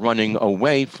 go. You're running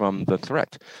away from the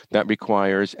threat. That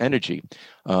requires energy,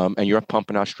 and you're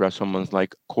pumping out stress hormones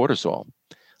like cortisol.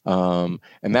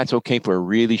 And that's okay for a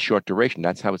really short duration.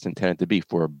 That's how it's intended to be,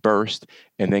 for a burst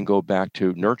and then go back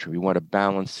to nurture. We want a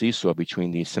balanced seesaw between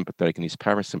these sympathetic and these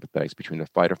parasympathetics, between the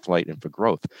fight or flight and for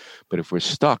growth. But if we're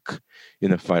stuck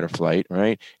in the fight or flight,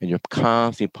 right, and you're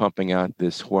constantly pumping out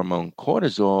this hormone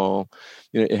cortisol,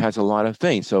 it has a lot of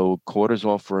things. So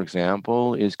cortisol, for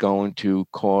example, is going to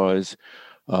cause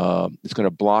It's going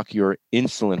to block your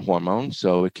insulin hormone,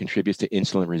 so it contributes to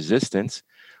insulin resistance,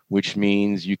 which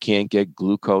means you can't get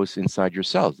glucose inside your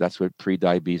cells. That's what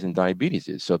prediabetes and diabetes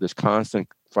is. So this constant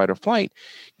fight or flight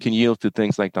can yield to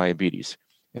things like diabetes,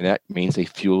 and that means a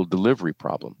fuel delivery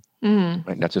problem.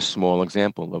 Right? That's a small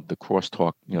example of the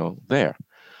crosstalk, there.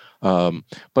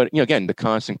 But again, the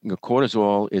constant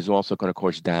cortisol is also going to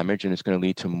cause damage, and it's going to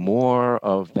lead to more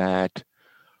of that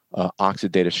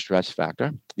oxidative stress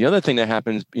factor. The other thing that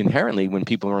happens inherently when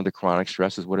people are under chronic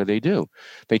stress is, what do?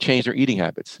 They change their eating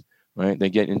habits, right? They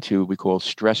get into what we call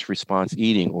stress response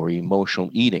eating or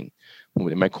emotional eating. What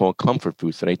they might call comfort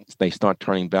food. So they start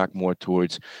turning back more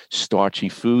towards starchy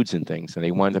foods and things, and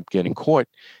they wind up getting caught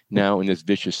now in this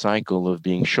vicious cycle of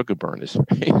being sugar burners.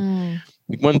 Right?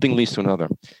 One thing leads to another.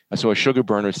 So a sugar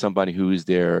burner is somebody who's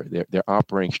they're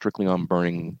operating strictly on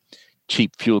burning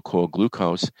cheap fuel called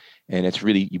glucose, and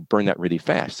you burn that really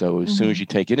fast. So as soon as you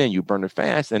take it in, you burn it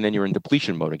fast, and then you're in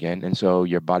depletion mode again. And so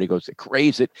your body it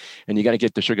craves it, and you got to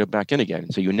get the sugar back in again.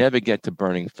 So you never get to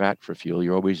burning fat for fuel.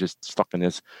 You're always just stuck in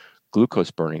this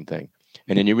glucose burning thing.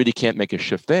 And then you really can't make a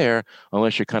shift there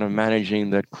unless you're kind of managing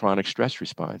that chronic stress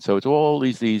response. So it's all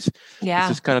these it's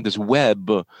just kind of this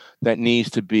web that needs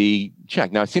to be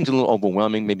checked. Now, it seems a little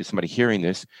overwhelming, maybe somebody hearing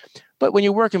this, but when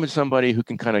you're working with somebody who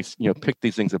can kind of, pick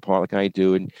these things apart like I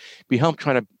do and help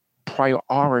trying to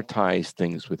prioritize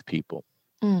things with people.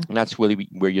 And that's really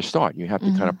where you start. You have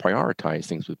to kind of prioritize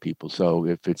things with people. So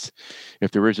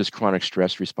if there is this chronic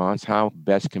stress response, how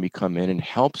best can we come in and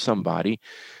help somebody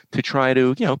to try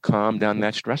to, calm down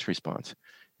that stress response,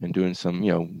 and doing some,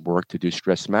 work to do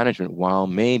stress management while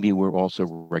maybe we're also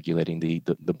regulating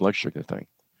the blood sugar thing.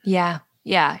 Yeah.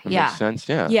 That makes sense.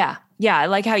 Yeah. Yeah. Yeah. I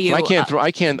like how you. I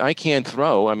can't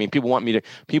throw. I mean,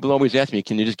 people always ask me,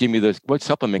 can you just give me what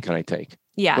supplement can I take?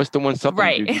 Yeah. What's the one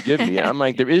supplement you can give me? I'm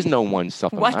like, there is no one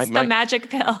supplement. What's the magic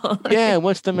pill? Yeah.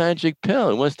 What's the magic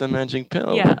pill? What's the magic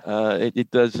pill? Yeah.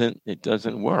 It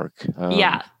doesn't work.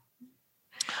 Yeah.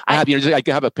 I have a patient,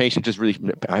 I have a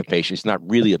patient. It's not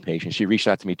really a patient. She reached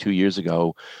out to me 2 years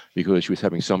ago because she was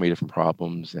having so many different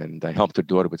problems, and I helped her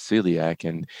daughter with celiac,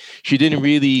 and she didn't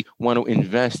really want to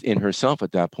invest in herself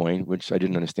at that point, which I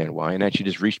didn't understand why. And then she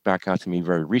just reached back out to me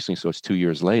very recently, so it's 2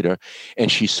 years later,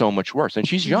 and she's so much worse. And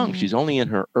she's young. She's only in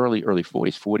her early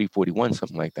 40s, 40, 41,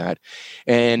 something like that.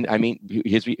 And I mean,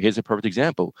 here's a perfect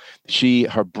example.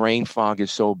 Her brain fog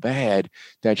is so bad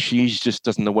that she just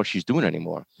doesn't know what she's doing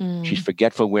anymore. She's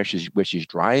forgetful where she's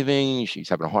driving. She's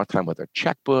having a hard time with her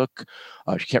checkbook.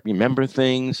 She can't remember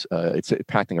things. It's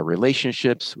impacting her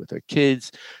relationships with her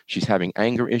kids. She's having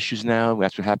anger issues now.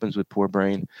 That's what happens with poor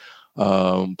brain.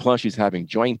 Plus, she's having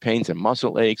joint pains and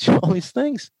muscle aches, all these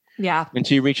things. Yeah. And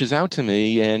she reaches out to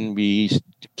me, and we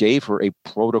gave her a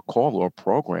protocol or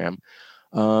program.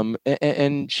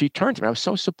 And she turned to me. I was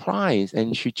so surprised,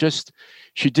 and she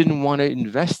didn't want to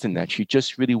invest in that. She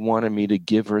just really wanted me to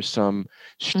give her some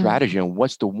strategy on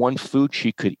what's the one food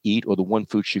she could eat, or the one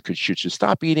food she should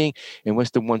stop eating, and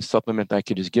what's the one supplement I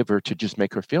could just give her to just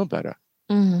make her feel better.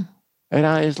 And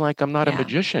I was like, I'm not a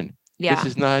magician. Yeah.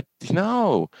 This is not,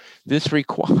 this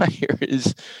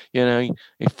requires,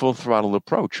 a full throttle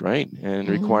approach, right? And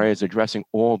requires addressing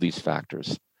all these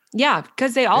factors. Yeah,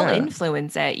 because they all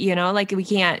influence it, like we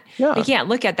can't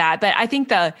look at that. But I think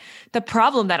the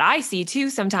problem that I see too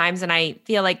sometimes, and I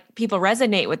feel like people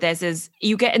resonate with this, is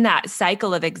you get in that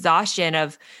cycle of exhaustion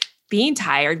of being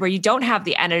tired where you don't have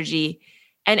the energy,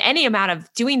 and any amount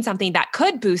of doing something that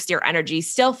could boost your energy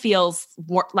still feels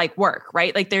like work,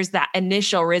 right? Like there's that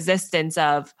initial resistance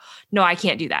of, no, I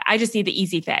can't do that. I just need the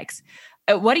easy fix.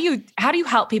 How do you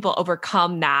help people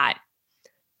overcome that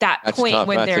point tough.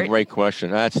 when That's a great question.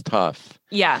 That's tough.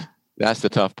 Yeah. That's the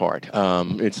tough part.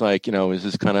 It's like, is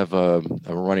this kind of a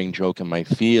running joke in my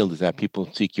field, is that people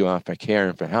seek you out for care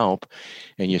and for help,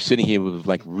 and you're sitting here with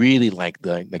the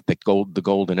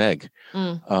golden egg.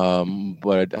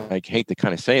 But I hate to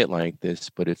kind of say it like this,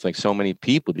 but it's like so many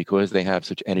people, because they have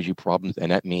such energy problems,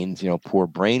 and that means, poor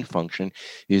brain function,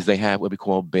 is they have what we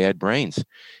call bad brains.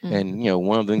 And,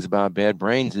 one of the things about bad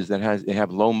brains is that they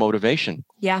have low motivation.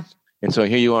 Yeah. And so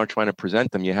here you are trying to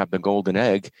present them. You have the golden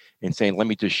egg and saying, let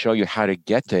me just show you how to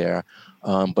get there.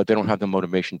 But they don't have the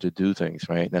motivation to do things,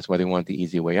 right? And that's why they want the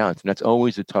easy way out. And that's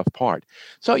always the tough part.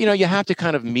 So, you have to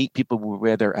kind of meet people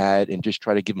where they're at and just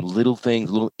try to give them little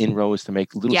things, little inroads to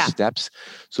make little steps.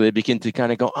 So they begin to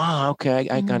kind of go, okay,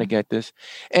 I kind of get this.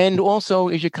 And also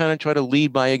is you kind of try to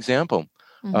lead by example.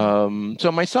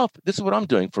 So myself, this is what I'm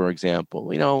doing, for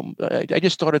example. I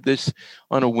just started this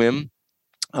on a whim.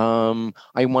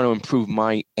 I want to improve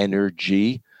my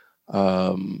energy.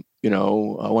 I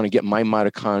want to get my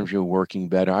mitochondria working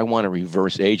better. I want to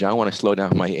reverse age. I want to slow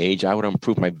down my age. I want to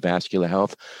improve my vascular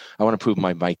health. I want to improve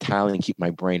my vitality and keep my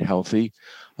brain healthy.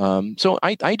 So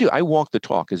I walk the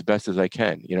talk as best as I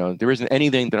can. There isn't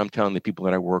anything that I'm telling the people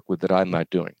that I work with that I'm not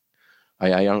doing.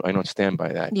 I don't stand by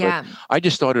that. Yeah. But I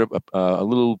just started a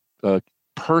little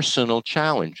personal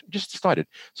challenge. Just started.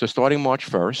 So starting March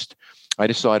 1st, I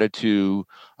decided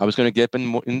I was going to get up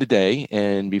in the day,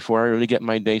 and before I really get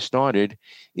my day started,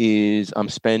 I'm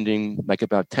spending like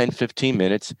about 10, 15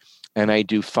 minutes, and I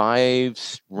do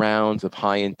 5 rounds of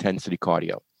high intensity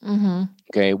cardio. Mm-hmm.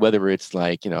 Okay, whether it's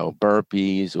like,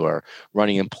 burpees or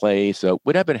running in place, or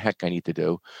whatever the heck I need to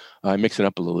do, I mix it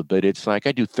up a little bit. It's like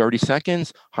I do 30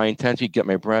 seconds, high intensity, get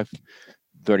my breath,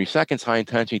 30 seconds, high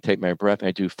intensity, take my breath.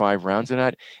 I do 5 rounds of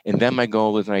that. And then my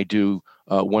goal is I do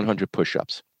 100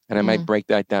 push-ups. And I might break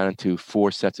that down into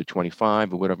 4 sets of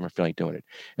 25 or whatever I feel like doing it.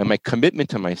 And my commitment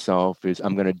to myself is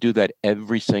I'm going to do that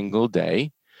every single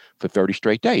day for 30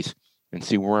 straight days and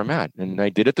see where I'm at. And I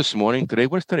did it this morning.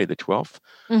 What's today? The 12th.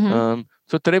 Mm-hmm.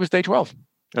 So today was day 12.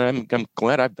 And I'm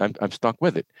glad I've stuck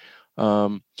with it.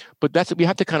 But we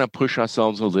have to kind of push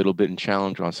ourselves a little bit and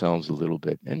challenge ourselves a little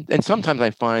bit. And sometimes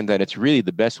I find that it's really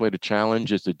the best way to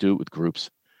challenge is to do it with groups.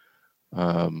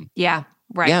 Yeah.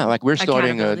 Right. Yeah, like we're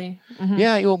starting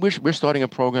we're starting a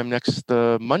program next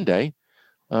Monday,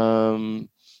 and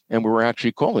we're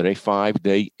actually calling it a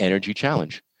 5-day energy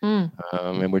challenge. And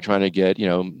we're trying to get,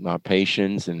 our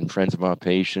patients and friends of our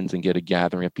patients and get a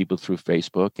gathering of people through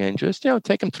Facebook and just,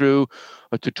 take them through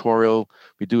a tutorial.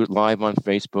 We do it live on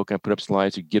Facebook and put up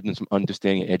slides to give them some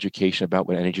understanding and education about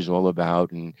what energy is all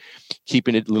about and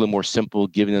keeping it a little more simple,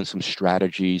 giving them some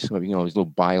strategies, these little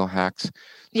biohacks.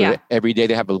 So that every day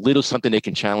they have a little something they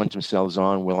can challenge themselves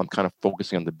on. Well, I'm kind of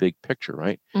focusing on the big picture,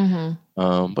 right?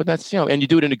 Mm-hmm. But that's, and you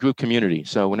do it in a group community.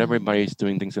 So when everybody's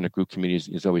doing things in a group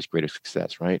community is always greater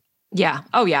success, right? Yeah.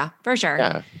 Oh yeah, for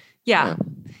sure. Yeah.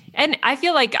 And I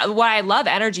feel like why I love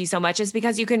energy so much is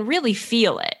because you can really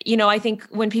feel it. I think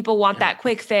when people want that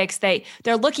quick fix,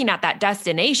 they're looking at that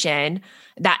destination,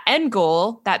 that end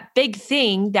goal, that big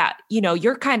thing that,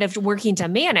 you're kind of working to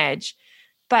manage.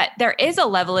 But there is a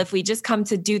level if we just come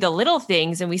to do the little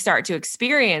things and we start to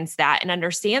experience that and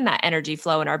understand that energy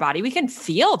flow in our body, we can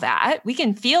feel that. We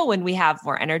can feel when we have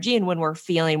more energy and when we're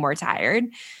feeling more tired.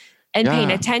 And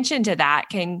paying attention to that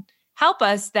can help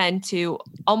us then to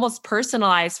almost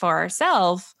personalize for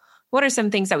ourselves what are some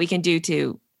things that we can do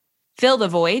to fill the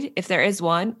void, if there is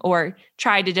one, or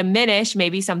try to diminish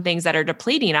maybe some things that are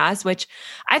depleting us, which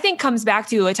I think comes back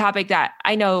to a topic that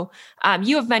I know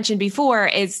you have mentioned before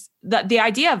is the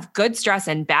idea of good stress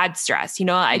and bad stress.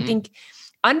 I think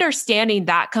understanding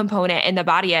that component in the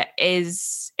body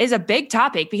is a big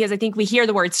topic because I think we hear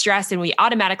the word stress and we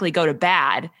automatically go to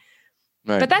bad.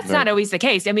 Right, but that's not always the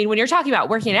case. I mean, when you're talking about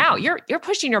working out, you're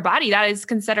pushing your body. That is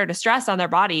considered a stress on their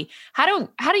body. How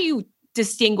do you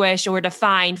distinguish or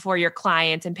define for your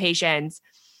clients and patients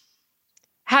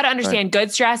how to understand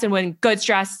good stress and when good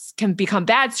stress can become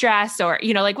bad stress, or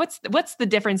what's the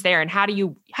difference there, and how do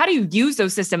you use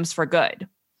those systems for good?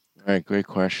 All right, great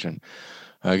question.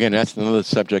 Again, that's another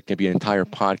subject, could be an entire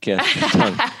podcast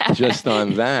just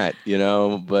on that,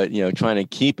 but, trying to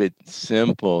keep it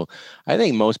simple. I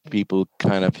think most people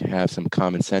kind of have some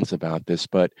common sense about this,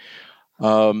 but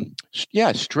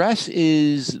stress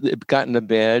is gotten a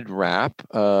bad rap,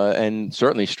 and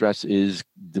certainly stress is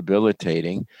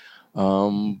debilitating.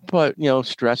 But,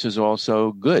 stress is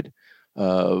also good.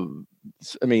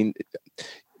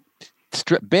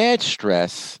 Bad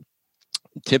stress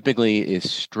typically is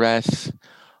stress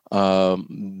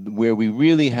where we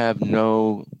really have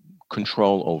no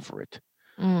control over it.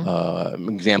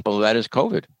 Example of that is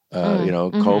COVID.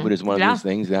 COVID is one of those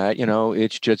things that,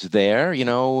 it's just there,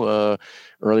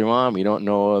 earlier on, we don't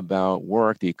know about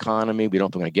work, the economy. We don't know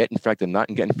if we're going to get infected, not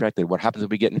get infected. What happens if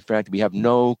we get infected? We have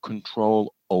no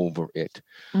control over it.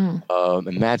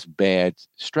 And that's bad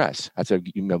stress. That's an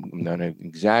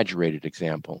exaggerated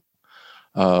example.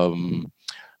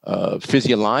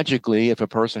 Physiologically, if a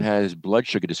person has blood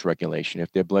sugar dysregulation,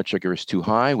 if their blood sugar is too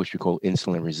high, which we call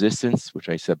insulin resistance, which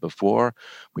I said before,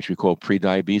 which we call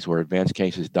prediabetes or advanced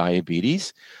cases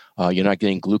diabetes, you're not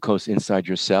getting glucose inside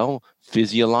your cell.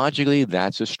 Physiologically,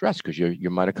 that's a stress because your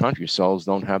mitochondria, your cells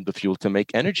don't have the fuel to make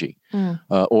energy.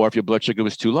 Or if your blood sugar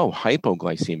was too low,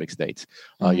 hypoglycemic states,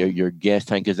 your gas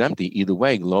tank is empty. Either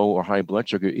way, low or high blood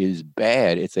sugar is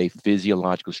bad. It's a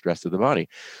physiological stress to the body.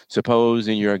 Suppose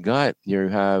in your gut, you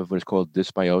have what is called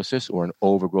dysbiosis or an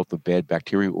overgrowth of bad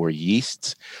bacteria or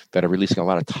yeasts that are releasing a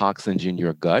lot of toxins in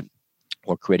your gut.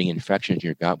 or creating infections in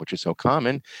your gut, which is so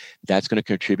common, that's going to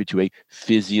contribute to a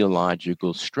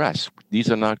physiological stress.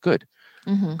 These are not good.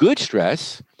 Good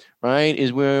stress, right,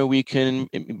 is where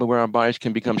where our bodies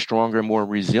can become stronger and more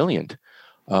resilient.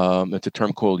 It's a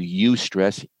term called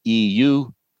eustress,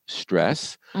 EU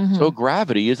stress. So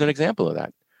gravity is an example of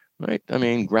that, right? I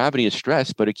mean, gravity is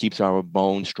stress, but it keeps our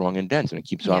bones strong and dense, and it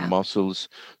keeps our muscles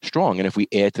strong. And if we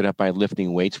add to that by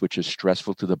lifting weights, which is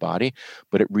stressful to the body,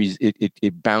 but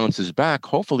it balances back,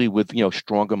 hopefully with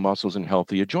stronger muscles and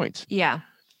healthier joints. Yeah.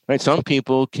 Right. Some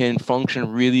people can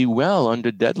function really well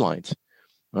under deadlines.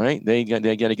 Right, they got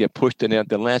to get pushed in at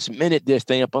the last minute. They're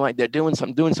staying up all night. They're doing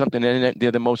something, and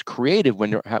they're the most creative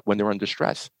when they're under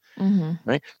stress.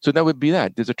 Right, so that would be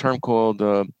that. There's a term called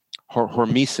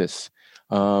hormesis,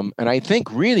 and I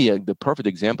think really the perfect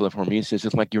example of hormesis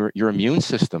is like your immune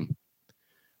system.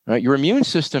 Right, your immune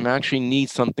system actually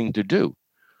needs something to do.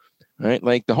 Right,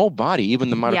 like the whole body, even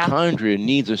the mitochondria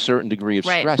needs a certain degree of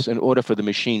stress in order for the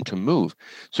machine to move.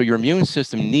 So your immune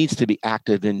system needs to be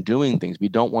active in doing things. We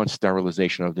don't want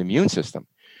sterilization of the immune system.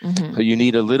 So you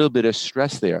need a little bit of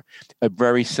stress there. A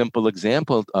very simple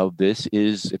example of this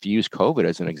is if you use COVID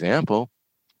as an example,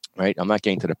 right? I'm not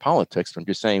getting to the politics. I'm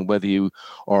just saying whether you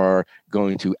are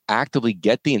going to actively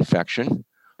get the infection,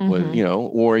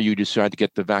 or you decide to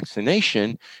get the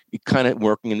vaccination, you're kind of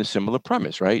working in a similar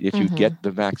premise, right? If you get the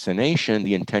vaccination,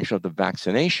 the intention of the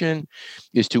vaccination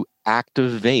is to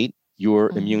activate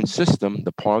your immune system,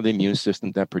 the part of the immune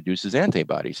system that produces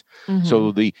antibodies.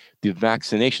 So the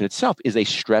vaccination itself is a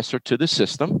stressor to the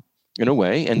system in a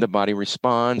way, and the body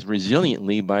responds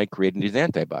resiliently by creating these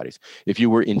antibodies. If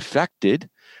you were infected,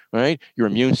 right, your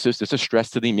immune system, it's a stress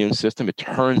to the immune system. It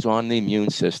turns on the immune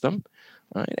system.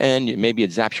 Right? And maybe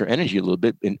it zaps your energy a little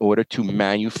bit in order to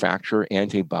manufacture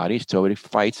antibodies so it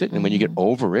fights it. And when you get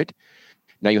over it,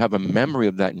 now you have a memory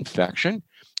of that infection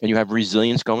and you have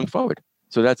resilience going forward.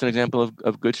 So that's an example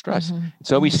of good stress.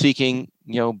 It's always seeking,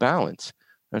 balance.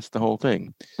 That's the whole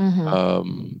thing.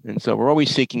 And so we're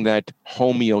always seeking that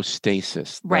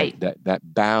homeostasis, right? That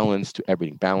balance to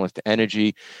everything, balance to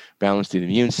energy, balance to the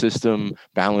immune system,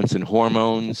 balance in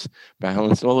hormones,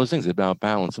 balance, all those things about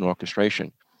balance and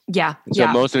orchestration. Yeah. So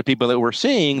most of the people that we're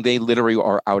seeing, they literally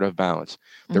are out of balance.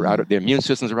 They're out of their immune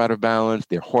systems are out of balance.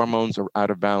 Their hormones are out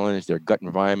of balance. Their gut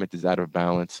environment is out of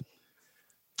balance.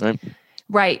 Right.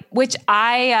 Right. Which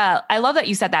I love that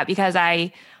you said that, because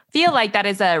I feel like that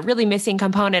is a really missing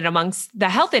component amongst the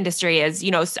health industry. Is,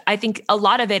 I think a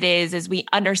lot of it is we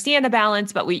understand the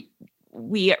balance, but we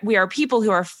are people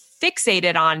who are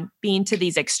fixated on being to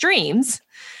these extremes,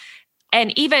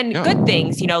 and even good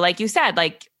things, like you said,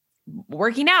 like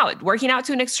working out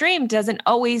to an extreme doesn't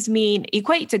always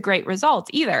equate to great results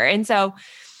either. And so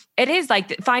it is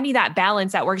like finding that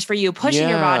balance that works for you, pushing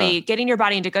your body, getting your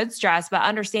body into good stress, but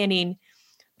understanding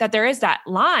that there is that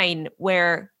line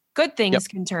where good things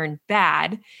can turn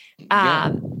bad.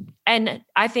 And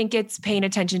I think it's paying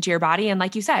attention to your body. And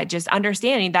like you said, just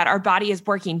understanding that our body is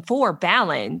working for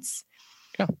balance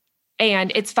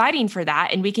and it's fighting for that.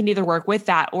 And we can either work with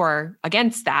that or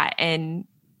against that. And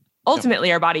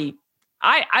ultimately our body,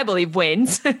 I believe,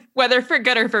 wins, whether for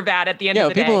good or for bad at the end of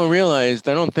the day. People don't realize,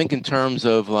 they don't think in terms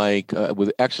of like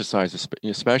with exercise,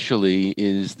 especially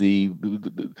is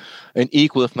an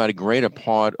equal, if not a greater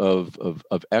part of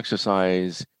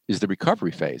exercise is the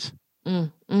recovery phase.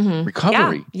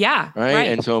 Recovery. Yeah. Right.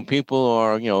 And so people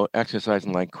are,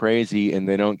 exercising like crazy and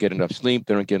they don't get enough sleep.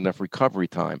 They don't get enough recovery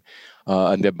time.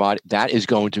 And their body, that is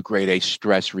going to create a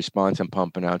stress response and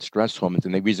pumping out stress hormones.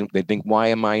 And they think, why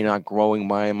am I not growing?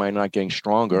 Why am I not getting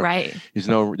stronger? Right. There's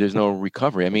no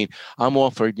recovery. I mean, I'm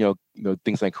all for,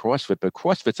 things like CrossFit, but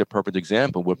CrossFit's a perfect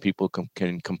example where people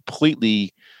can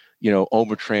completely,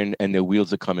 overtrain and their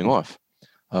wheels are coming off.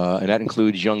 And that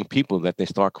includes young people that they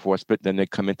start CrossFit, then they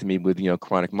come into me with,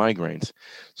 chronic migraines.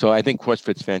 So I think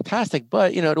CrossFit's fantastic,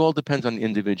 but, it all depends on the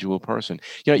individual person.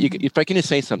 If I can just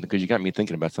say something, because you got me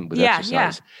thinking about something with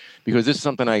exercise, because this is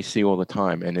something I see all the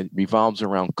time, and it revolves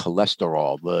around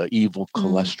cholesterol, the evil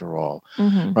cholesterol,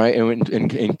 right?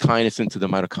 And kindness into the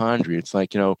mitochondria. It's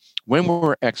like, when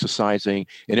we're exercising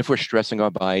and if we're stressing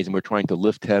our bodies and we're trying to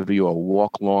lift heavy or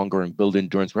walk longer and build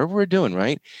endurance, whatever we're doing,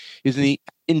 right,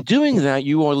 in doing that,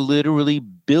 you are literally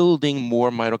building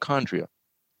more mitochondria.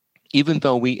 Even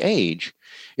though we age,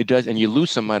 and you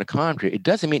lose some mitochondria, it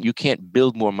doesn't mean you can't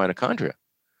build more mitochondria.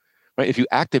 Right? If you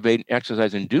activate,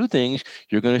 exercise, and do things,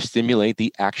 you're going to stimulate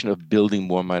the action of building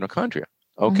more mitochondria.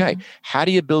 Okay, how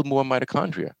do you build more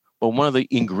mitochondria? Well, one of the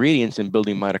ingredients in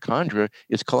building mitochondria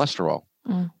is cholesterol.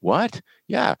 What?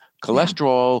 Yeah.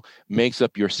 Cholesterol makes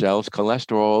up your cells.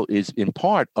 Cholesterol is in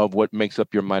part of what makes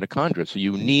up your mitochondria. So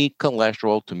you need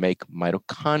cholesterol to make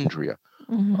mitochondria.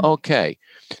 Okay.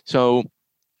 So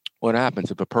what happens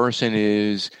if a person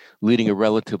is leading a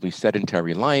relatively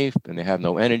sedentary life and they have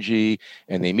no energy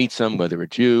and they meet some, whether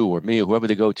it's you or me or whoever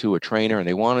they go to, a trainer, and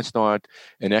they want to start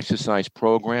an exercise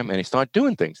program and they start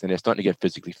doing things and they're starting to get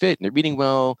physically fit and they're eating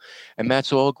well, and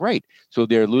that's all great. So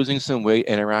they're losing some weight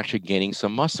and they're actually gaining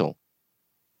some muscle.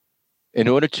 In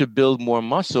order to build more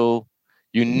muscle,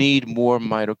 you need more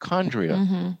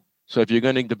mitochondria. So if you're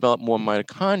going to develop more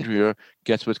mitochondria,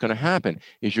 guess what's going to happen?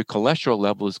 Is your cholesterol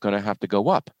level is going to have to go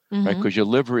up, right? Because your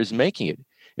liver is making it.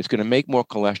 It's going to make more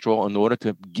cholesterol in order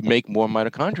to make more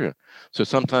mitochondria. So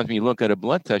sometimes when you look at a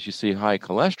blood test, you see high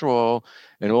cholesterol,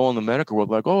 and all in the medical world,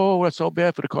 like, oh, that's so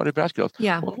bad for the cardiovascular.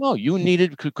 Yeah. Well, no, you need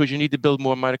it because you need to build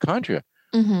more mitochondria.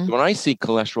 So when I see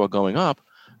cholesterol going up,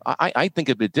 I think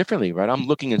a bit differently, right? I'm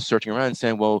looking and searching around and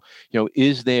saying, well,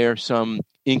 is there some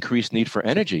increased need for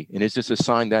energy? And is this a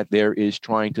sign that there is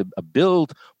trying to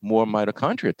build more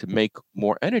mitochondria to make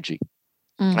more energy?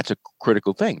 That's a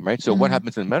critical thing, right? So what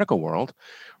happens in the medical world,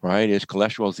 right, is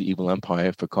cholesterol is the evil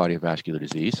empire for cardiovascular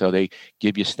disease. So they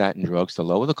give you statin drugs to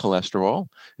lower the cholesterol,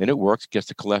 and it works, gets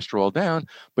the cholesterol down.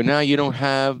 But now you don't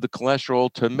have the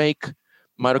cholesterol to make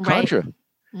mitochondria,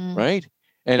 right?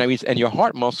 And I mean, and your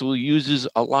heart muscle uses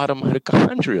a lot of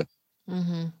mitochondria.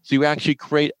 So you actually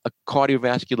create a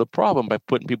cardiovascular problem by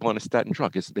putting people on a statin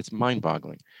drug. It's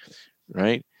mind-boggling,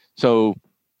 right? So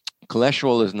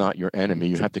cholesterol is not your enemy.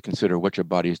 You have to consider what your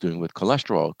body is doing with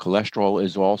cholesterol. Cholesterol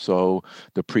is also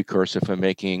the precursor for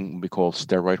making what we call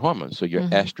steroid hormones. So your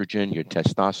estrogen, your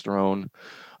testosterone,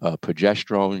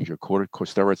 progesterone, your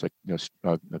corticosteroids like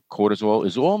cortisol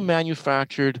is all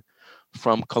manufactured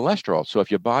from cholesterol. So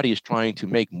if your body is trying to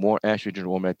make more estrogen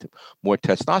or more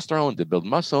testosterone to build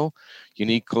muscle, you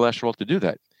need cholesterol to do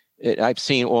that. I've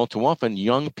seen all too often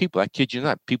young people, I kid you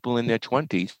not, people in their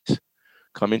 20s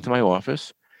come into my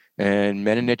office, and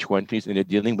men in their 20s, and they're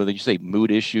dealing with, you say, mood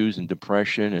issues and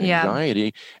depression and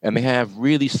anxiety, and they have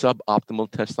really suboptimal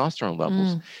testosterone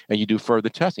levels. And you do further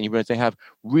testing, you realize they have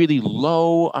really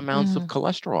low amounts of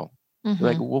cholesterol. You're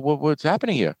like, what's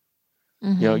happening here?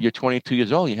 You're 22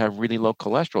 years old, you have really low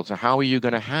cholesterol. So how are you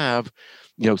going to have,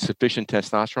 sufficient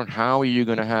testosterone? How are you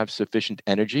going to have sufficient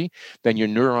energy? Then your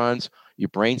neurons, your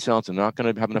brain cells are not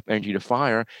going to have enough energy to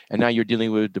fire. And now you're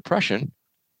dealing with depression,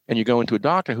 and you're going to a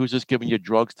doctor who's just giving you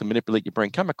drugs to manipulate your brain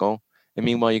chemical. And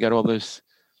meanwhile, you got all this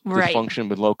dysfunction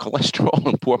with low cholesterol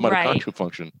and poor mitochondrial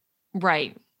function.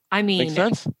 Right. I mean, makes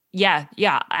sense? Yeah,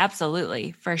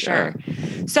 absolutely. For sure.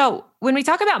 So when we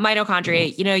talk about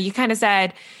mitochondria, you kind of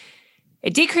said,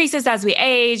 it decreases as we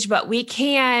age, but we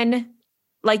can,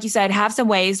 like you said, have some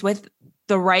ways with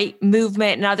the right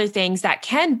movement and other things that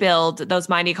can build those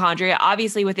mitochondria,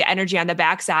 obviously with the energy on the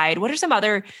backside. What are some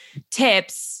other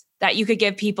tips that you could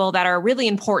give people that are really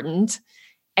important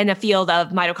in the field of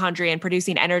mitochondria and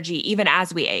producing energy even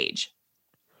as we age?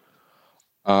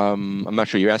 I'm not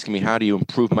sure. You're asking me, how do you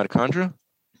improve mitochondria?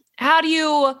 How do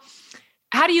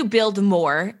you build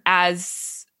more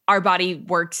as our body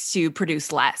works to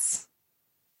produce less?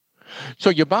 So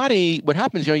your body, what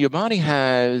happens, your body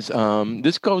has,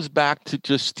 this goes back to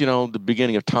just, the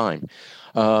beginning of time.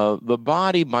 The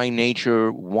body by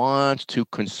nature wants to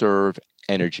conserve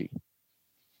energy.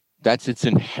 That's its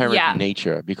inherent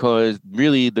nature, because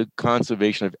really the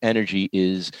conservation of energy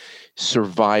is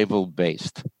survival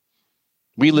based.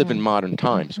 We live in modern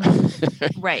times.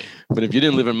 Right. But if you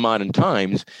didn't live in modern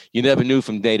times, you never knew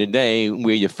from day to day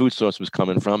where your food source was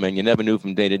coming from, and you never knew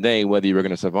from day to day whether you were going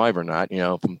to survive or not,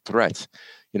 from threats.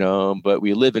 But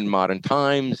we live in modern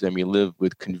times, and we live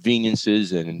with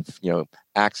conveniences and,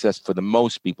 access for the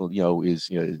most people,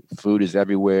 food is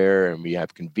everywhere, and we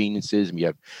have conveniences, and we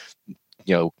have,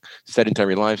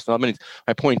 sedentary lifestyle. I mean,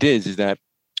 my point is that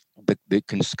the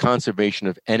conservation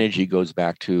of energy goes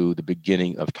back to the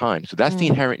beginning of time. So that's the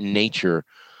inherent nature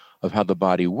of how the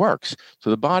body works.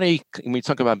 So the body, when we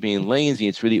talk about being lazy,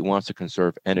 it wants to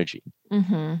conserve energy.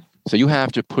 So you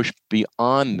have to push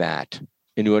beyond that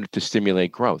in order to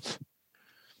stimulate growth.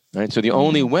 Right. So the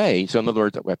only way, so in other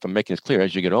words, if I'm making this clear,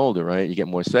 as you get older, right, you get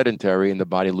more sedentary and the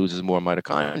body loses more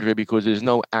mitochondria because there's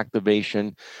no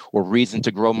activation or reason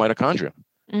to grow mitochondria.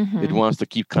 It wants to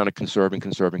keep kind of conserving.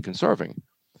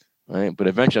 Right? But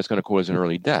eventually that's going to cause an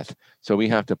early death. So we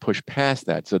have to push past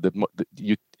that. So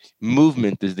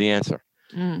movement is the answer.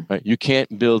 Right? You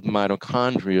can't build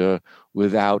mitochondria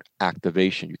without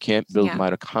activation. You can't build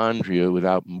mitochondria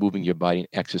without moving your body and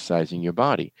exercising your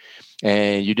body.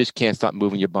 And you just can't stop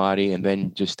moving your body and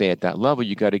then just stay at that level.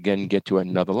 You got to, again, get to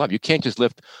another level. You can't just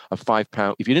lift a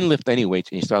 5-pound. If you didn't lift any weights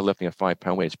and you start lifting a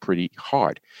 5-pound weight, it's pretty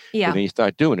hard. Yeah. But then you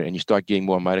start doing it and you start getting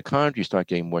more mitochondria, you start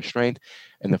getting more strength,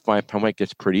 and the 5-pound weight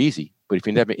gets pretty easy. But if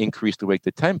you never increase the weight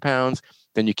to 10 pounds,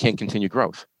 then you can't continue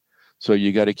growth. So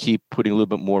you got to keep putting a little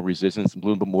bit more resistance, a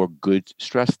little bit more good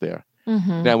stress there.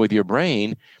 Now with your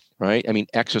brain, right? I mean,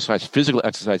 exercise, physical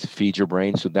exercise feeds your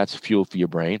brain. So that's fuel for your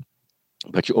brain.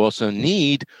 But you also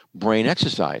need brain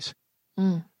exercise.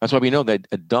 That's why we know that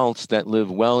adults that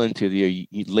live well into their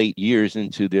late years,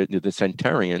 into the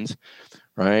centenarians,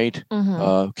 right,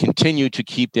 continue to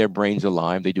keep their brains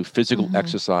alive. They do physical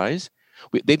exercise.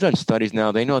 They've done studies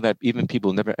now. They know that even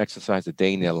people who never exercised a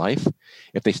day in their life,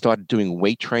 if they started doing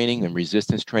weight training and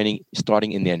resistance training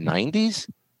starting in their 90s,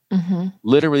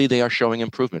 literally they are showing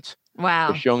improvements.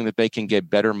 Wow. They're showing that they can get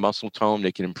better muscle tone.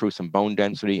 They can improve some bone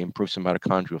density, improve some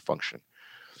mitochondrial function.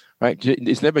 Right?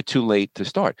 It's never too late to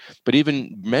start. But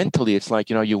even mentally, it's like,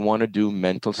 you want to do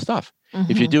mental stuff.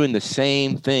 If you're doing the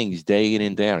same things day in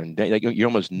and day out, and like you're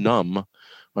almost numb,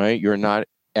 right? You're not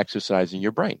exercising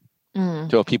your brain.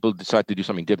 So if people decide to do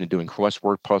something different, doing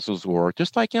crossword puzzles, or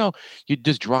just like, you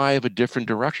just drive a different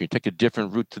direction, you take a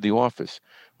different route to the office,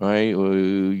 right? Or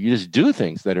you just do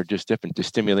things that are just different to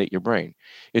stimulate your brain.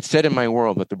 It's said in my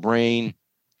world that the brain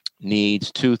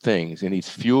needs 2 things. It needs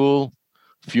fuel,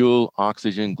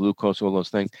 oxygen, glucose, all those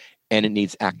things, and it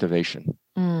needs activation.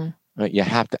 Right? You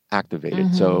have to activate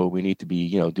it. So we need to be,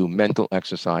 do mental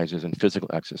exercises and physical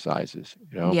exercises,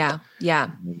 Yeah.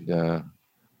 And,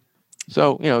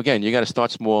 so, again, you got to start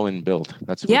small and build.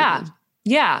 That's what it is.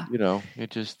 Yeah.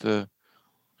 It just,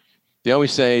 they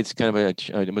always say it's kind of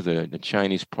a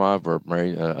Chinese proverb,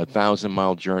 right? A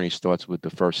 1,000-mile journey starts with the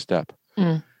first step.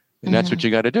 And that's what you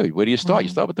got to do. Where do you start? You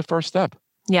start with the first step.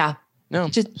 Yeah. No,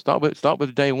 just start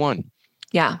with day one.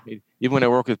 Yeah. Even when I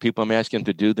work with people, I'm asking them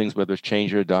to do things, whether it's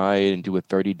change their diet and do a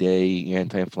 30-day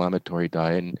anti-inflammatory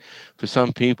diet. And for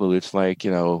some people, it's like,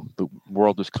 the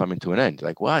world is coming to an end.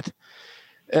 Like, what?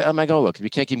 I'm like, oh, look, if you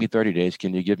can't give me 30 days,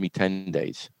 can you give me 10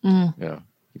 days? If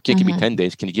you can't give me 10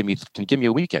 days, can you give me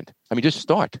a weekend? I mean, just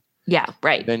start. Yeah,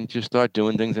 right. Then just start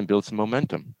doing things and build some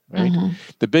momentum, right?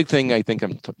 The big thing, I think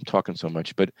I'm talking so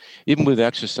much, but even with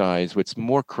exercise, what's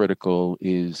more critical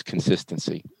is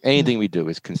consistency. Anything we do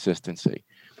is consistency,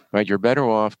 right? You're better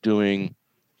off doing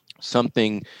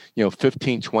something,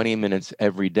 15, 20 minutes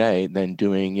every day than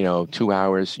doing, 2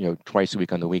 hours, twice a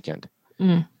week on the weekend.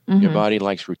 Your body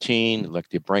likes routine, like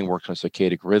your brain works on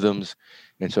circadian rhythms.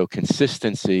 And so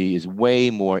consistency is way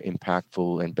more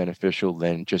impactful and beneficial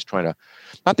than just trying to,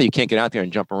 not that you can't get out there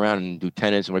and jump around and do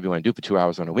tennis and whatever you want to do for 2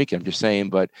 hours on a weekend. I'm just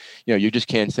saying, but you just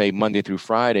can't say Monday through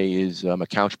Friday is a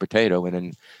couch potato and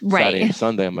then Saturday and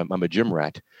Sunday I'm a gym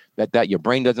rat. That your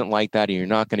brain doesn't like that, and you're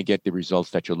not going to get the results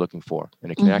that you're looking for.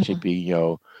 And it can actually be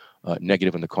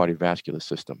negative in the cardiovascular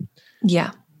system.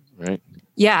 Yeah. Right?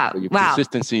 Yeah. So Wow.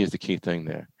 Consistency is the key thing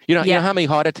there. You know how many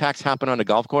heart attacks happen on a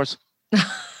golf course?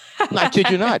 I kid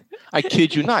you not. I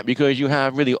kid you not, because you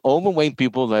have really overweight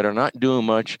people that are not doing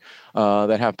much,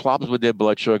 that have problems with their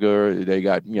blood sugar. They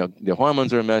got, their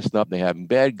hormones are messed up. They have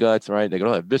bad guts, right? They got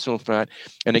all that visceral fat,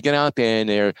 and they get out there and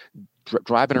they're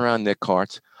driving around their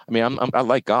carts. I mean, I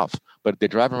like golf, but they're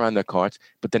driving around their carts,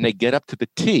 but then they get up to the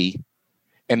tee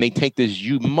and they take this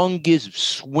humongous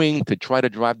swing to try to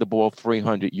drive the ball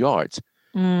 300 yards.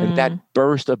 And that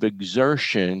burst of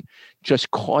exertion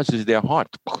just causes their heart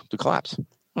to collapse.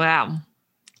 Wow.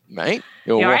 Right?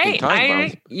 They were walking time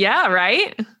bombs. Yeah,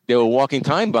 right. They were walking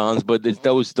time bombs, but it's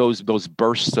those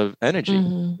bursts of energy.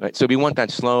 Right? So we want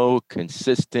that slow,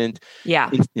 consistent. Yeah.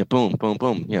 Boom, boom,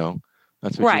 boom.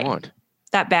 That's what you want.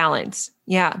 That balance.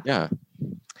 Yeah. Yeah.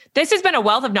 This has been a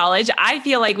wealth of knowledge. I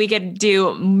feel like we could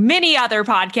do many other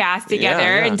podcasts together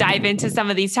and dive into some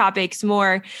of these topics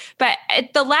more. But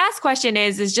the last question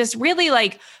is just really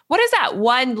like, what is that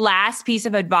one last piece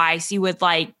of advice you would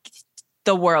like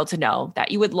the world to know,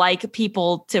 that you would like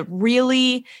people to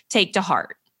really take to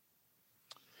heart?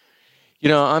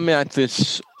 I'm at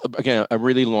this, again, a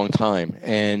really long time.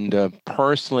 And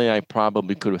personally, I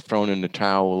probably could have thrown in the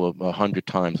towel 100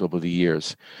 times over the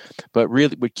years. But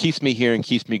really, what keeps me here and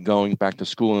keeps me going back to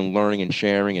school and learning and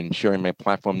sharing my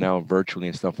platform now virtually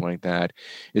and stuff like that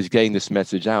is getting this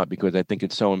message out, because I think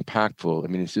it's so impactful. I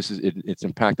mean, it's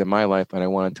impacted my life, and I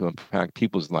want it to impact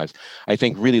people's lives. I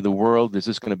think really the world is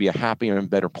just going to be a happier and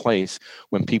better place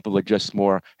when people are just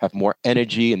have more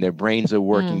energy and their brains are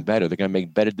working better. They're going to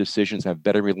make better decisions, have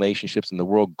better relationships, and the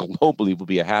world world globally will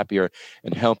be a happier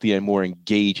and healthier and more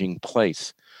engaging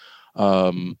place.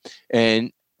 And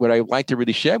what I like to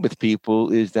really share with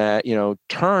people is that,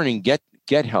 turn and get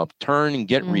help, turn and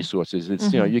get resources.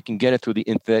 It's, you can get it through the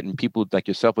internet, and people like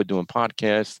yourself are doing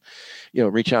podcasts,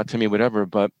 reach out to me, whatever.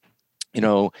 But,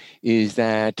 is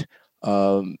that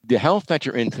the health that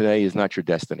you're in today is not your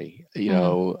destiny.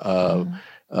 You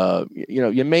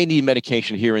may need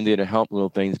medication here and there to help little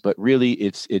things, but really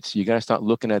it's you got to start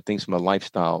looking at things from a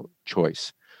lifestyle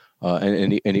choice.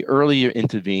 And the earlier you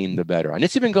intervene, the better. And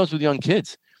this even goes with young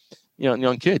kids.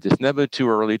 Young kids, it's never too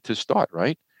early to start,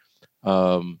 right?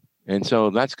 And so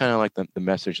that's kind of like the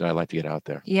message that I like to get out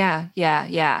there. Yeah.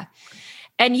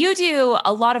 And you do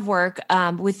a lot of work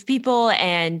with people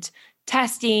and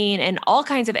testing and all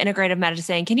kinds of integrative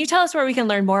medicine. Can you tell us where we can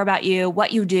learn more about you,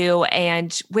 what you do,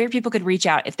 and where people could reach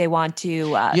out if they want to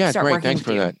start great. working with Thanks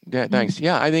for you? that. Yeah, thanks.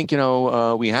 Yeah, I think,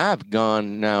 we have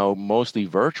gone now mostly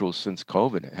virtual since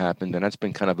COVID happened, and that's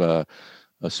been kind of a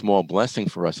small blessing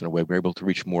for us in a way. We're able to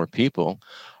reach more people.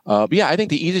 But yeah, I think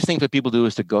the easiest thing for people to do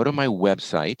is to go to my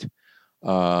website,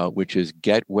 which is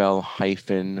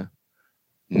getwellnow.com,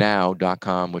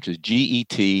 which is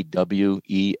GETWELL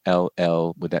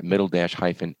with that middle dash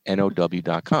hyphen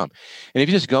NOW.com. And if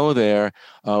you just go there,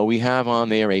 we have on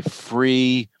there a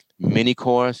free mini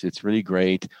course. It's really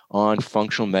great on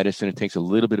functional medicine. It takes a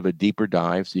little bit of a deeper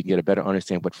dive so you can get a better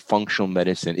understanding what functional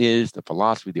medicine is, the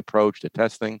philosophy, the approach, the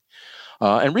testing.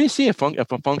 And really see if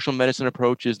a functional medicine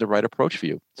approach is the right approach for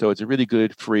you. So it's a really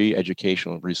good free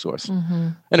educational resource.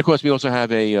 And of course, we also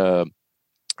have a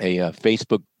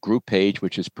Facebook group page,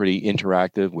 which is pretty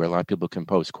interactive, where a lot of people can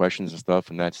post questions and stuff.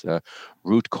 And that's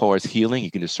Root Cause Healing.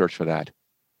 You can just search for that.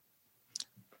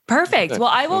 Perfect. Well,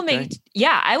 I will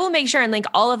make sure and link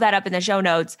all of that up in the show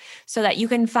notes so that you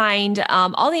can find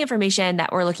all the information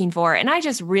that we're looking for. And I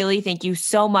just really thank you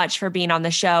so much for being on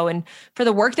the show and for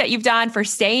the work that you've done, for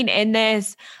staying in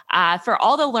this, for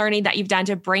all the learning that you've done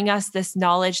to bring us this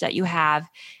knowledge that you have.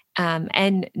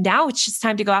 And now it's just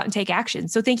time to go out and take action.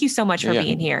 So thank you so much for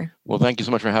being here. Well, thank you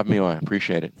so much for having me on. I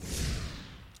appreciate it.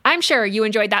 I'm sure you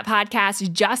enjoyed that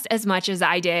podcast just as much as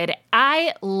I did.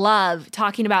 I love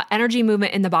talking about energy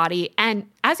movement in the body. And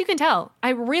as you can tell, I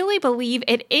really believe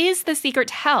it is the secret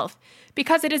to health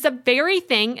because it is a very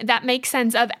thing that makes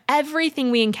sense of everything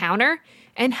we encounter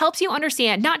and helps you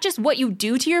understand not just what you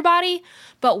do to your body,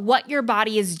 but what your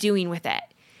body is doing with it.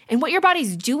 And what your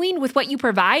body's doing with what you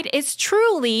provide is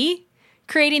truly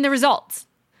creating the results.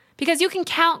 Because you can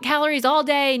count calories all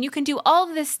day and you can do all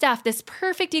of this stuff, this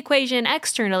perfect equation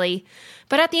externally.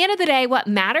 But at the end of the day, what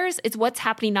matters is what's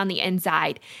happening on the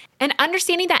inside. And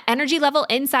understanding that energy level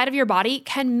inside of your body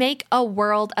can make a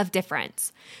world of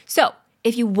difference. So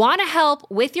if you want to help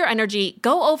with your energy,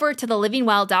 go over to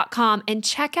thelivingwell.com and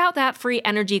check out that free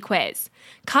energy quiz.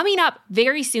 Coming up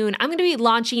very soon, I'm going to be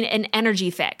launching an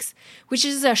energy fix, which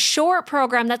is a short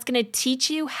program that's going to teach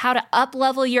you how to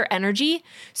up-level your energy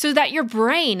so that your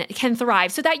brain can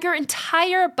thrive, so that your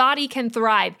entire body can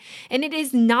thrive. And it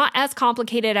is not as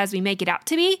complicated as we make it out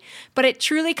to be, but it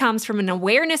truly comes from an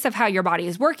awareness of how your body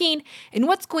is working and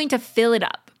what's going to fill it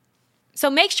up. So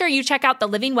make sure you check out The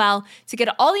Living Well to get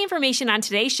all the information on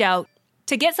today's show,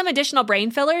 to get some additional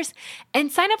brain fillers,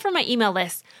 and sign up for my email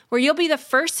list where you'll be the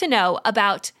first to know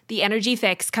about the energy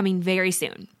fix coming very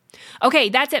soon. Okay,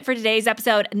 that's it for today's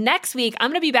episode. Next week, I'm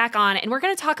going to be back on and we're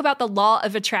going to talk about the law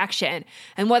of attraction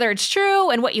and whether it's true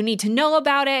and what you need to know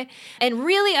about it and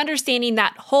really understanding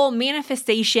that whole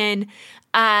manifestation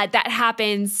that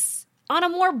happens on a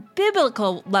more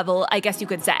biblical level, I guess you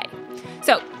could say.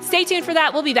 So stay tuned for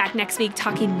that. We'll be back next week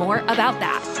talking more about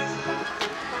that.